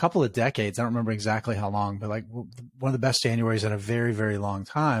a couple of decades. I don't remember exactly how long, but like one of the best Januaries in a very, very long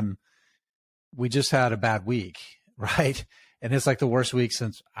time. We just had a bad week, right? And it's like the worst week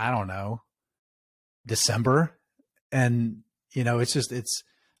since, I don't know, December. And, it's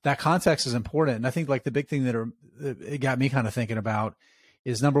that context is important. And I think like the big thing that it got me kind of thinking about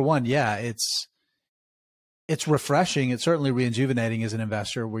is, number one, it's refreshing. It's certainly rejuvenating as an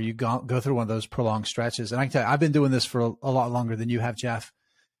investor where you go through one of those prolonged stretches. And I can tell you, I've been doing this for a lot longer than you have, Jeff.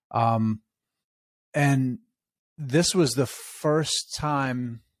 And this was the first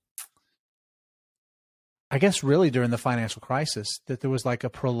time, I guess, really during the financial crisis that there was like a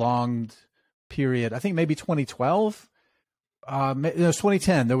prolonged period. I think maybe 2012. It was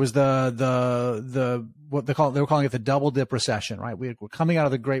 2010. There was the what they were calling it the double dip recession, right? We were coming out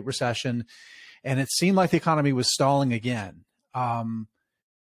of the Great Recession, and it seemed like the economy was stalling again. And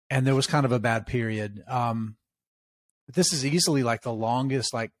there was kind of a bad period. But this is easily like the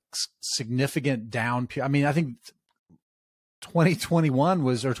longest, like significant down period. I mean, I think 2021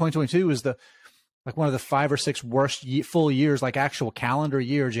 was, or 2022 was like one of the 5 or 6 worst full years, like actual calendar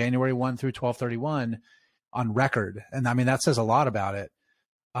year, January 1 through 12/31 on record. And I mean, that says a lot about it.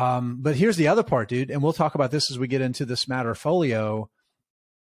 But here's the other part, dude. And we'll talk about this as we get into the Smatterfolio.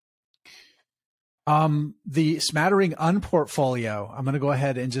 The Smattering Portfolio, I'm going to go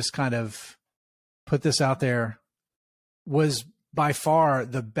ahead and just kind of put this out there, was by far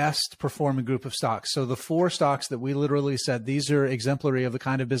the best performing group of stocks. So the 4 stocks that we literally said, these are exemplary of the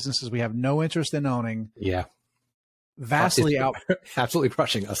kind of businesses we have no interest in owning. Yeah. Vastly absolutely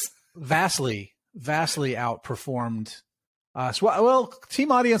crushing us. Vastly outperformed us. Well,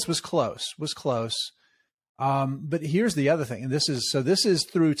 team audience was close. But here's the other thing. And this is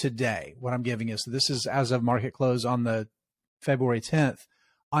through today, what I'm giving you. So this is as of market close on the February 10th.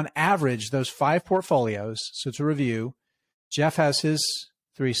 On average, those 5 portfolios. So to review, Jeff has his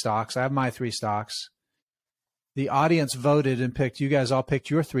 3 stocks. I have my 3 stocks. The audience voted and picked, you guys all picked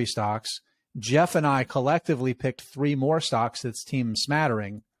your 3 stocks. Jeff and I collectively picked 3 more stocks. That's Team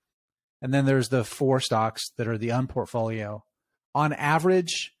Smattering. And then there's the 4 stocks that are the unportfolio. On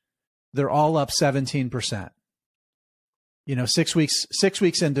average, they're all up 17%. 6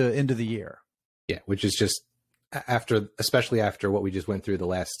 weeks into the year. Yeah, which is just especially after what we just went through the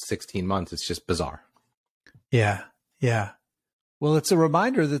last 16 months, it's just bizarre. Yeah. Well, it's a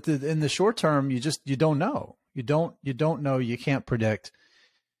reminder that in the short term, you don't know. You don't know. You can't predict.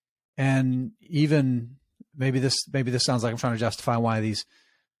 And even maybe this sounds like I'm trying to justify why these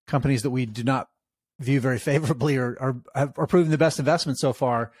companies that we do not view very favorably are proving the best investment so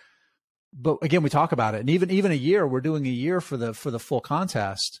far. But again, we talk about it, and even a year, we're doing a year for the full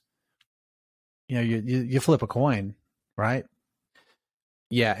contest. You flip a coin, right?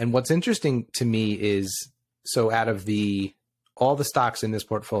 Yeah, and what's interesting to me is, so out of all the stocks in this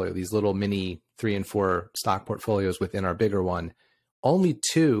portfolio, these little mini 3 and 4 stock portfolios within our bigger one, only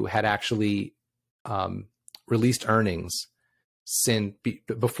 2 had actually released earnings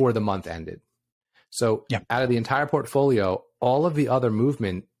before the month ended. So out of the entire portfolio, all of the other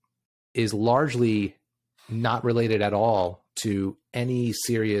movement is largely not related at all to any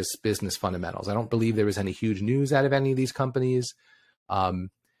serious business fundamentals. I don't believe there was any huge news out of any of these companies.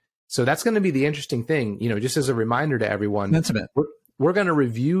 So that's going to be the interesting thing, just as a reminder to everyone. We're going to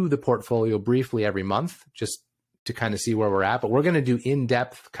review the portfolio briefly every month just to kind of see where we're at, but we're going to do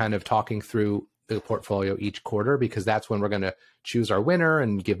in-depth kind of talking through the portfolio each quarter, because that's when we're going to choose our winner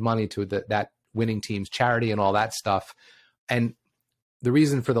and give money to that winning team's charity and all that stuff. And the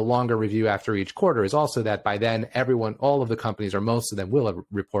reason for the longer review after each quarter is also that by then all of the companies, or most of them, will have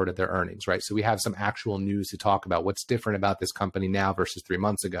reported their earnings, right? So we have some actual news to talk about what's different about this company now versus 3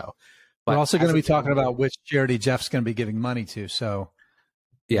 months ago. But we're also going to be talking about which charity Jeff's going to be giving money to. So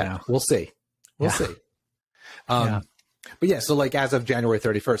we'll see. We'll see. But yeah, so like as of January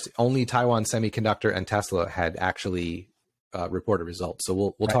 31st, only Taiwan Semiconductor and Tesla had actually reported results. So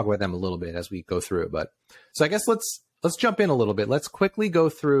we'll talk about them a little bit as we go through it. But so I guess let's jump in a little bit. Let's quickly go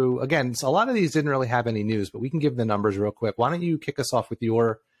through, again, so a lot of these didn't really have any news, but we can give the numbers real quick. Why don't you kick us off with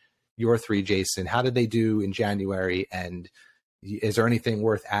your 3, Jason? How did they do in January? And is there anything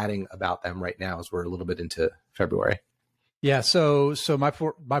worth adding about them right now as we're a little bit into February? Yeah. So my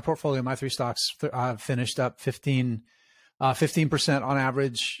portfolio, my 3 stocks finished up 15% on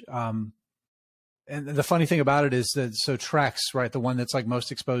average. And the funny thing about it is that, so TREX, right, the one that's like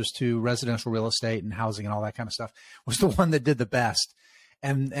most exposed to residential real estate and housing and all that kind of stuff, was the one that did the best.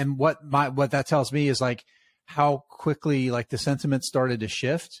 And what that tells me is like how quickly like the sentiment started to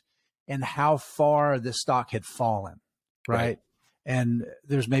shift and how far the stock had fallen, right? And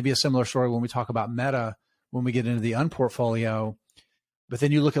there's maybe a similar story when we talk about Meta, when we get into the unportfolio. But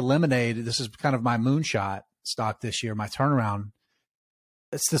then you look at Lemonade, this is kind of my moonshot stock this year, my turnaround.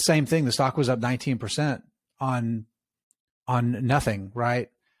 It's the same thing. The stock was up 19% on nothing, right?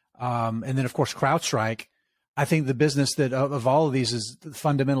 And then of course CrowdStrike. I think the business that of all of these is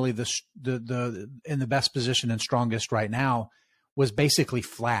fundamentally the in the best position and strongest right now was basically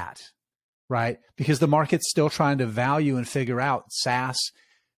flat, right? Because the market's still trying to value and figure out SaaS.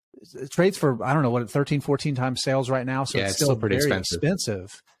 It trades for, I don't know what, 13, 14 times sales right now. So it's still pretty very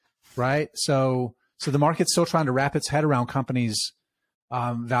expensive, right? So the market's still trying to wrap its head around companies,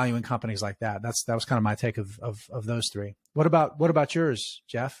 valuing companies like that. That was kind of my take of those three. What about yours,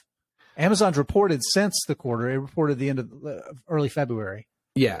 Jeff? Amazon's reported since the quarter. It reported the end of early February.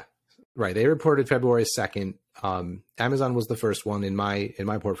 Yeah, right. They reported February 2nd. Amazon was the first one in my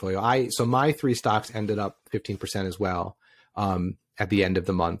portfolio. So my three stocks ended up 15% as well at the end of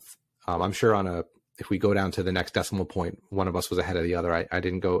the month. I'm sure if we go down to the next decimal point, one of us was ahead of the other. I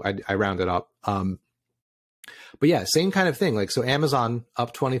didn't go. I rounded up. But yeah, same kind of thing. Like, so Amazon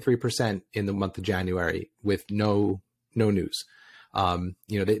up 23% in the month of January with no news.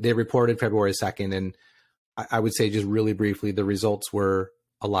 They reported February 2nd, and I would say just really briefly, the results were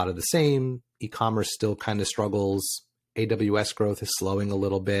a lot of the same. E-commerce still kind of struggles. AWS growth is slowing a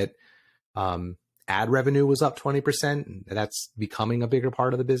little bit. Ad revenue was up 20%. That's becoming a bigger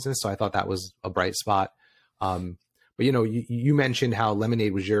part of the business. So I thought that was a bright spot. But you mentioned how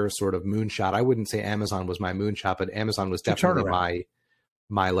Lemonade was your sort of moonshot. I wouldn't say Amazon was my moonshot, but Amazon was definitely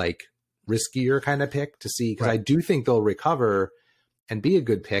my like riskier kind of pick to see, because I do think they'll recover and be a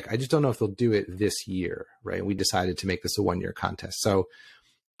good pick. I just don't know if they'll do it this year, right? We decided to make this a one-year contest. So,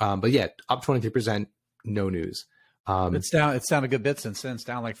 but yeah, up 23%, no news. It's down a good bit since then. It's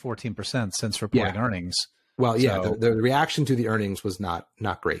down like 14% since reporting earnings. Well, yeah, the reaction to the earnings was not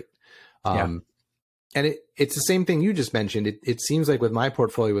great. And it's the same thing you just mentioned. It seems like with my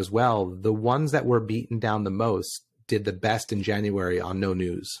portfolio as well, the ones that were beaten down the most did the best in January on no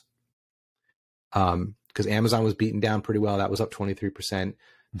news. Because Amazon was beaten down pretty well. That was up 23%.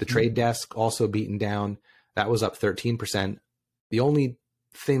 The Trade Desk also beaten down. That was up 13%. The only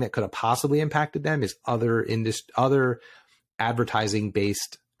thing that could have possibly impacted them is other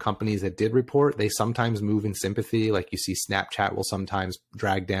advertising-based companies that did report. They sometimes move in sympathy. Like you see Snapchat will sometimes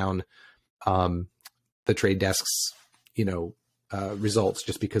drag down the Trade Desk's, results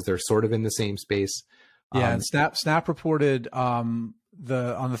just because they're sort of in the same space. Yeah, and Snap reported on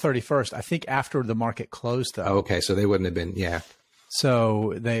the 31st, I think after the market closed though. Oh, okay, so they wouldn't have been, yeah.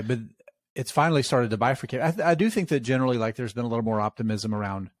 So but it's finally started to bifurcate. I do think that generally, like, there's been a little more optimism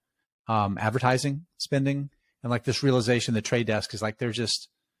around advertising spending, and like this realization that Trade Desk is like they're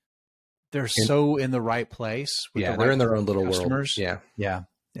so in the right place. They're in their own little world. Yeah,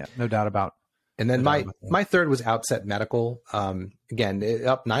 no doubt about. And then my third was Outset Medical. Again,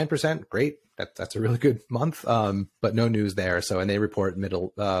 up 9%. Great. That's a really good month. But no news there. So, and they report in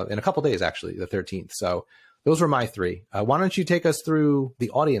a couple days, actually, the 13th. So those were my three. Why don't you take us through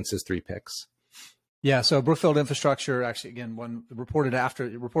the audience's three picks? Yeah. So Brookfield Infrastructure, actually, again,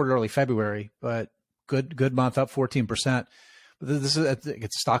 reported early February, but good month, up 14%. But this is a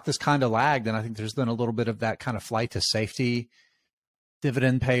stock that's kind of lagged. And I think there's been a little bit of that kind of flight to safety.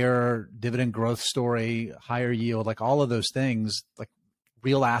 Dividend payer, dividend growth story, higher yield, like all of those things, like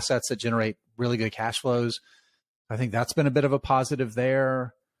real assets that generate really good cash flows. I think that's been a bit of a positive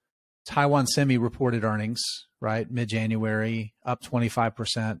there. Taiwan Semi reported earnings, right? Mid-January, up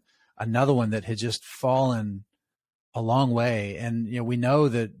 25%. Another one that had just fallen a long way. And, we know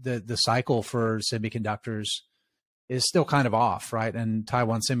that the cycle for semiconductors is still kind of off, right? And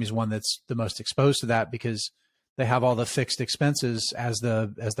Taiwan Semi is one that's the most exposed to that because they have all the fixed expenses as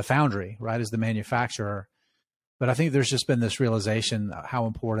the foundry, right, as the manufacturer. But I think there's just been this realization how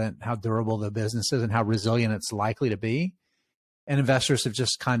important, how durable the business is, and how resilient it's likely to be. And investors have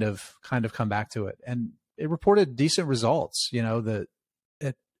just kind of come back to it. And it reported decent results. That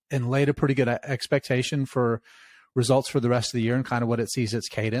it laid a pretty good expectation for results for the rest of the year and kind of what it sees its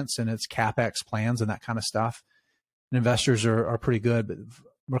cadence and its CapEx plans and that kind of stuff. And investors are pretty good. But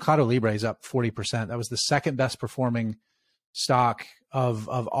Mercado Libre is up 40%. That was the second best performing stock of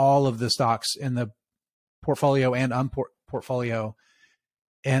all of the stocks in the portfolio and portfolio.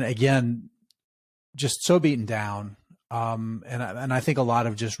 And again, just so beaten down. And I think a lot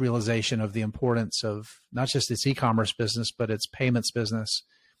of just realization of the importance of not just its e-commerce business, but its payments business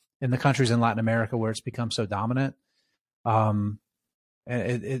in the countries in Latin America where it's become so dominant. And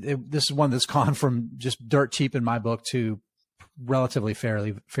this is one that's gone from just dirt cheap in my book to relatively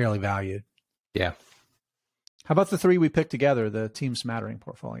fairly valued. Yeah. How about the three we picked together, the Team Smattering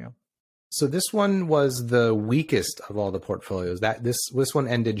portfolio? So this one was the weakest of all the portfolios. This one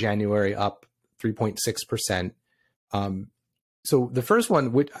ended January up 3.6%. So the first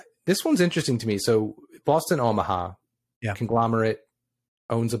one, this one's interesting to me. So Boston Omaha, conglomerate,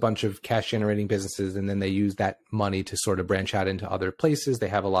 owns a bunch of cash generating businesses, and then they use that money to sort of branch out into other places. They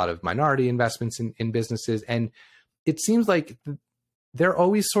have a lot of minority investments in businesses, and it seems like they're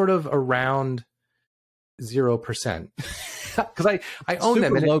always sort of around 0%. Because I own Super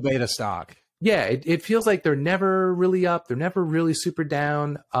them. And low beta stock. Yeah, it feels like they're never really up. They're never really super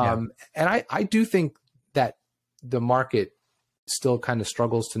down. And I do think that the market still kind of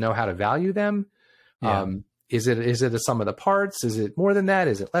struggles to know how to value them. Yeah. Is it a sum of the parts? Is it more than that?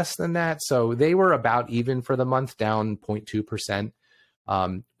 Is it less than that? So they were about even for the month, down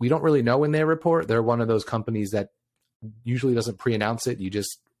 0.2%. We don't really know when they report. They're one of those companies that usually doesn't pre-announce it. You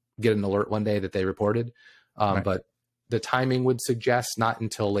just get an alert one day that they reported. Right. But the timing would suggest not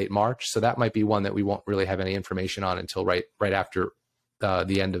until late March. So that might be one that we won't really have any information on until right after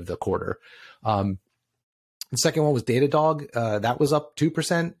the end of the quarter. The second one was Datadog. That was up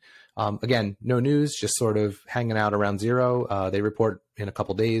 2%. Again, no news, just sort of hanging out around 0. They report in a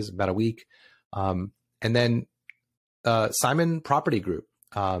couple days, about a week. And then Simon Property Group,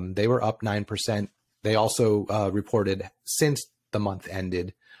 they were up 9%. They also reported since the month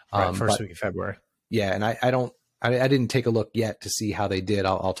ended. First week of February. Yeah, and I didn't take a look yet to see how they did.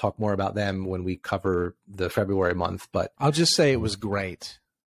 I'll talk more about them when we cover the February month. But I'll just say it was great.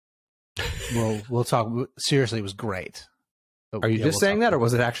 We'll talk seriously. It was great. But, are you just saying that, or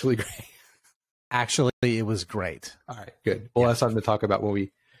was it actually great? Actually, it was great. All right, good. Well, that's something to talk about when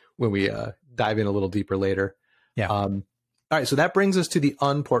we dive in a little deeper later. Yeah. All right. So that brings us to the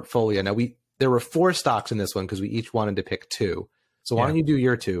unportfolio. Now there were 4 stocks in this one because we each wanted to pick 2. So why don't you do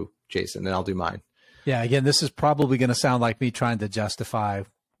your 2, Jason, and I'll do mine. Yeah. Again, this is probably going to sound like me trying to justify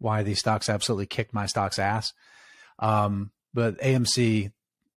why these stocks absolutely kicked my stock's ass. But AMC,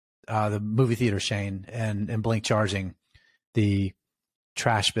 the movie theater chain, and Blink Charging, the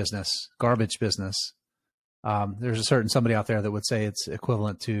trash business, garbage business. There's a certain somebody out there that would say it's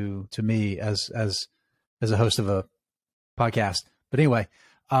equivalent to me as a host of a podcast. But anyway,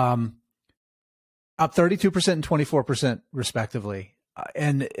 up 32% and 24% respectively.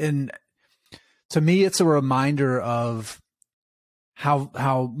 And to me, it's a reminder of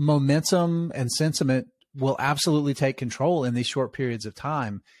how momentum and sentiment will absolutely take control in these short periods of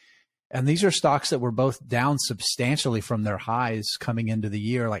time. And these are stocks that were both down substantially from their highs coming into the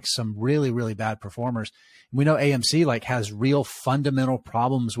year, like some really, really bad performers. We know AMC has real fundamental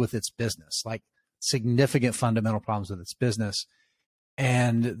problems with its business, like significant fundamental problems with its business.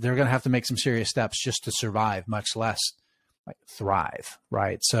 And they're going to have to make some serious steps just to survive, much less thrive,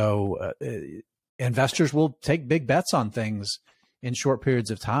 right? So investors will take big bets on things in short periods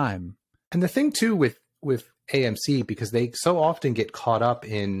of time. And the thing too with AMC, because they so often get caught up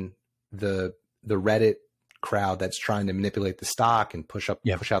in the Reddit crowd that's trying to manipulate the stock and push out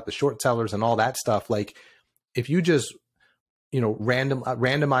the short sellers and all that stuff. Like if you just,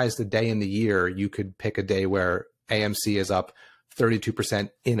 randomize the day in the year, you could pick a day where AMC is up 32%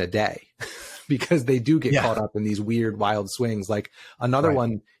 in a day because they do get caught up in these weird, wild swings. Like another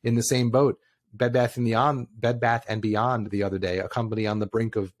one in the same boat, Bed Bath and Beyond the other day, a company on the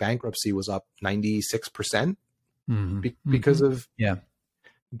brink of bankruptcy, was up 96% because of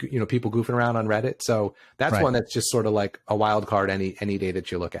people goofing around on Reddit. So that's one that's just sort of like a wild card any day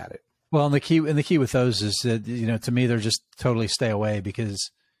that you look at it. Well, and the key with those is that, to me, they're just totally stay away, because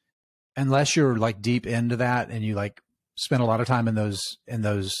unless you're like deep into that and you like spend a lot of time in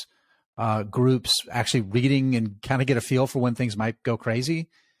those groups actually reading and kind of get a feel for when things might go crazy,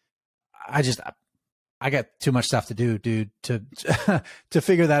 I got too much stuff to do, dude, to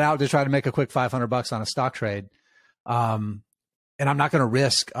figure that out, to try to make a quick $500 on a stock trade. And I'm not going to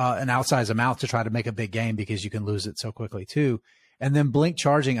risk an outsized amount to try to make a big gain, because you can lose it so quickly too. And then Blink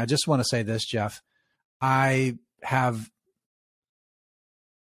Charging, I just want to say this, Jeff, I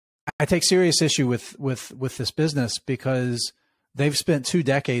take serious issue with this business, because they've spent 2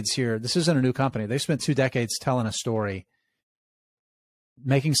 decades here. This isn't a new company. They've spent 2 decades telling a story,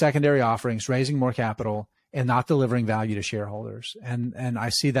 making secondary offerings, raising more capital, and not delivering value to shareholders. And I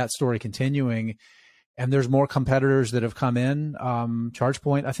see that story continuing. And there's more competitors that have come in.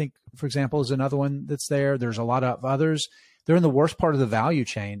 ChargePoint, I think, for example, is another one that's there. There's a lot of others. They're in the worst part of the value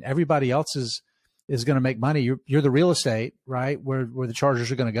chain. Everybody else is going to make money. You're the real estate, right? Where the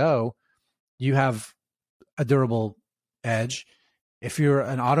chargers are going to go. You have a durable edge. If you're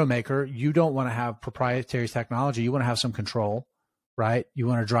an automaker, you don't want to have proprietary technology. You want to have some control, right? You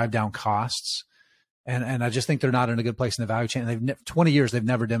want to drive down costs. And I just think they're not in a good place in the value chain. 20 years, they've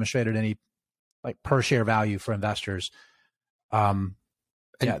never demonstrated any like per share value for investors.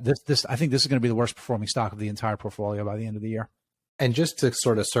 This I think this is going to be the worst performing stock of the entire portfolio by the end of the year. And just to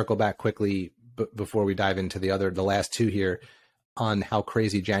sort of circle back quickly before we dive into the last 2 here, on how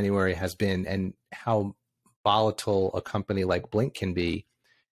crazy January has been and how volatile a company like Blink can be.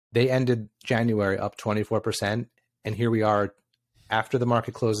 They ended January up 24%, and here we are after the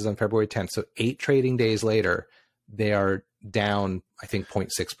market closes on February 10th, so 8 trading days later, they are down, I think,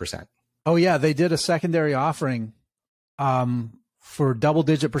 0.6%. Oh, yeah. They did a secondary offering for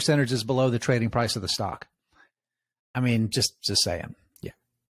double-digit percentages below the trading price of the stock. I mean, just saying. Yeah.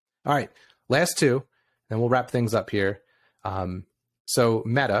 All right. Last two, then we'll wrap things up here. So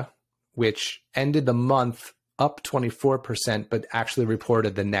Meta, which ended the month up 24%, but actually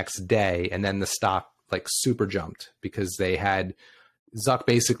reported the next day, and then the stock like super jumped because they had Zuck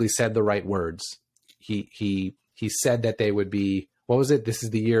basically said the right words. He said that they would be, what was it? This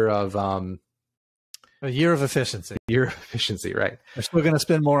is the year of a year of efficiency. Year of efficiency, right? They're still going to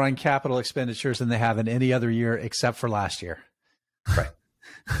spend more on capital expenditures than they have in any other year except for last year. Right.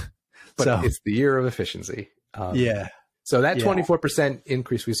 But so, it's the year of efficiency. Yeah. So that 24%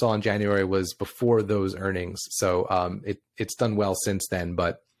 increase we saw in January was before those earnings. So it's done well since then.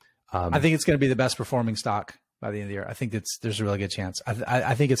 But I think it's going to be the best performing stock by the end of the year. I think there's a really good chance.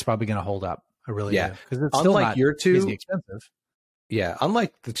 I think it's probably going to hold up. I really do. Because it's still not your two, crazy expensive. Yeah.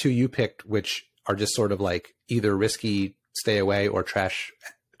 Unlike the two you picked, which are just sort of like either risky, stay away, or trash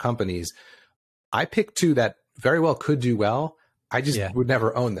companies, I picked two that very well could do well. I just would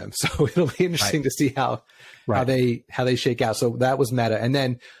never own them. So it'll be interesting to see how they shake out. So that was Meta. And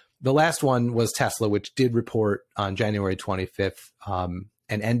then the last one was Tesla, which did report on January 25th and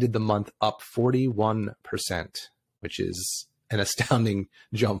ended the month up 41%, which is an astounding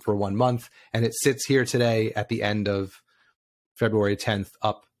jump for 1 month. And it sits here today at the end of February 10th,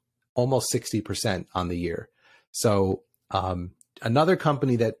 up almost 60% on the year. So another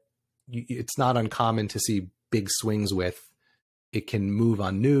company that it's not uncommon to see big swings with. It can move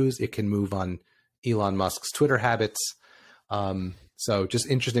on news. It can move on Elon Musk's Twitter habits. So just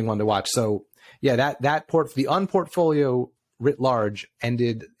interesting one to watch. So yeah, the unportfolio writ large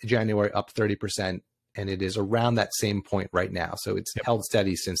ended January up 30%, and it is around that same point right now. So it's held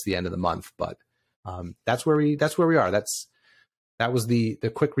steady since the end of the month, but that's where we are. That was the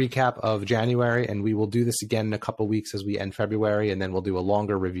quick recap of January, and we will do this again in a couple of weeks as we end February, and then we'll do a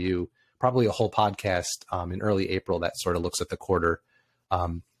longer review, probably a whole podcast in early April that sort of looks at the quarter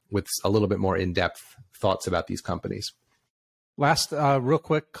with a little bit more in-depth thoughts about these companies. Last real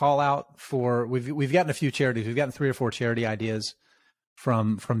quick call out for we've gotten a few charities. We've gotten 3 or 4 charity ideas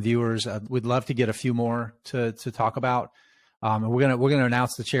from viewers. We'd love to get a few more to talk about. And we're gonna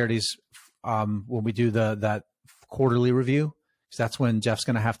announce the charities when we do that quarterly review, because that's when Jeff's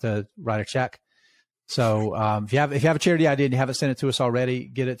gonna have to write a check. So if you have a charity idea and you haven't sent it to us already,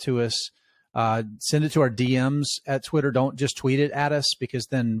 get it to us. Send it to our DMs at Twitter. Don't just tweet it at us, because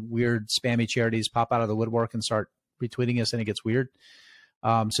then weird spammy charities pop out of the woodwork and start retweeting us, and it gets weird.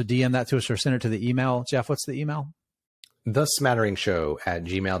 So DM that to us or send it to the email. Jeff, what's the email?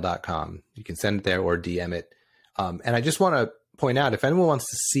 thesmatteringshow@gmail.com. You can send it there or DM it. And I just want to point out, if anyone wants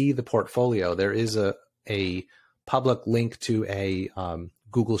to see the portfolio, there is a public link to a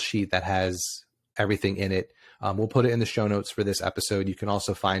Google sheet that has everything in it. We'll put it in the show notes for this episode. You can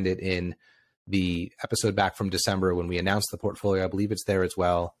also find it in the episode back from December when we announced the portfolio. I believe it's there as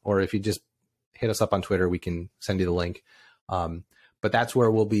well. Or if you just hit us up on Twitter, we can send you the link. But that's where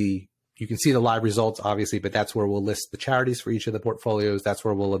we'll be. You can see the live results, obviously, but that's where we'll list the charities for each of the portfolios. That's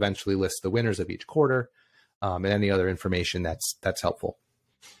where we'll eventually list the winners of each quarter and any other information that's helpful.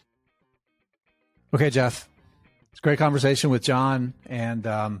 Okay, Jeff. It's a great conversation with John. And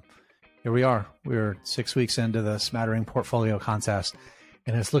here we are. We're 6 weeks into the Smattering Portfolio contest,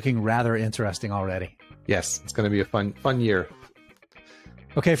 and it's looking rather interesting already. Yes, it's going to be a fun year.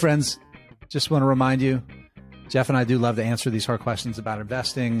 Okay, friends, just want to remind you, Jeff and I do love to answer these hard questions about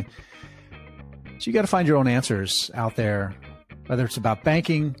investing. So you got to find your own answers out there, whether it's about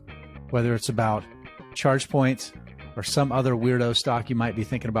banking, whether it's about ChargePoint or some other weirdo stock you might be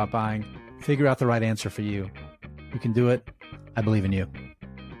thinking about buying. Figure out the right answer for you. You can do it. I believe in you.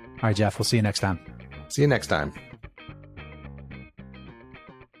 All right, Jeff, we'll see you next time. See you next time.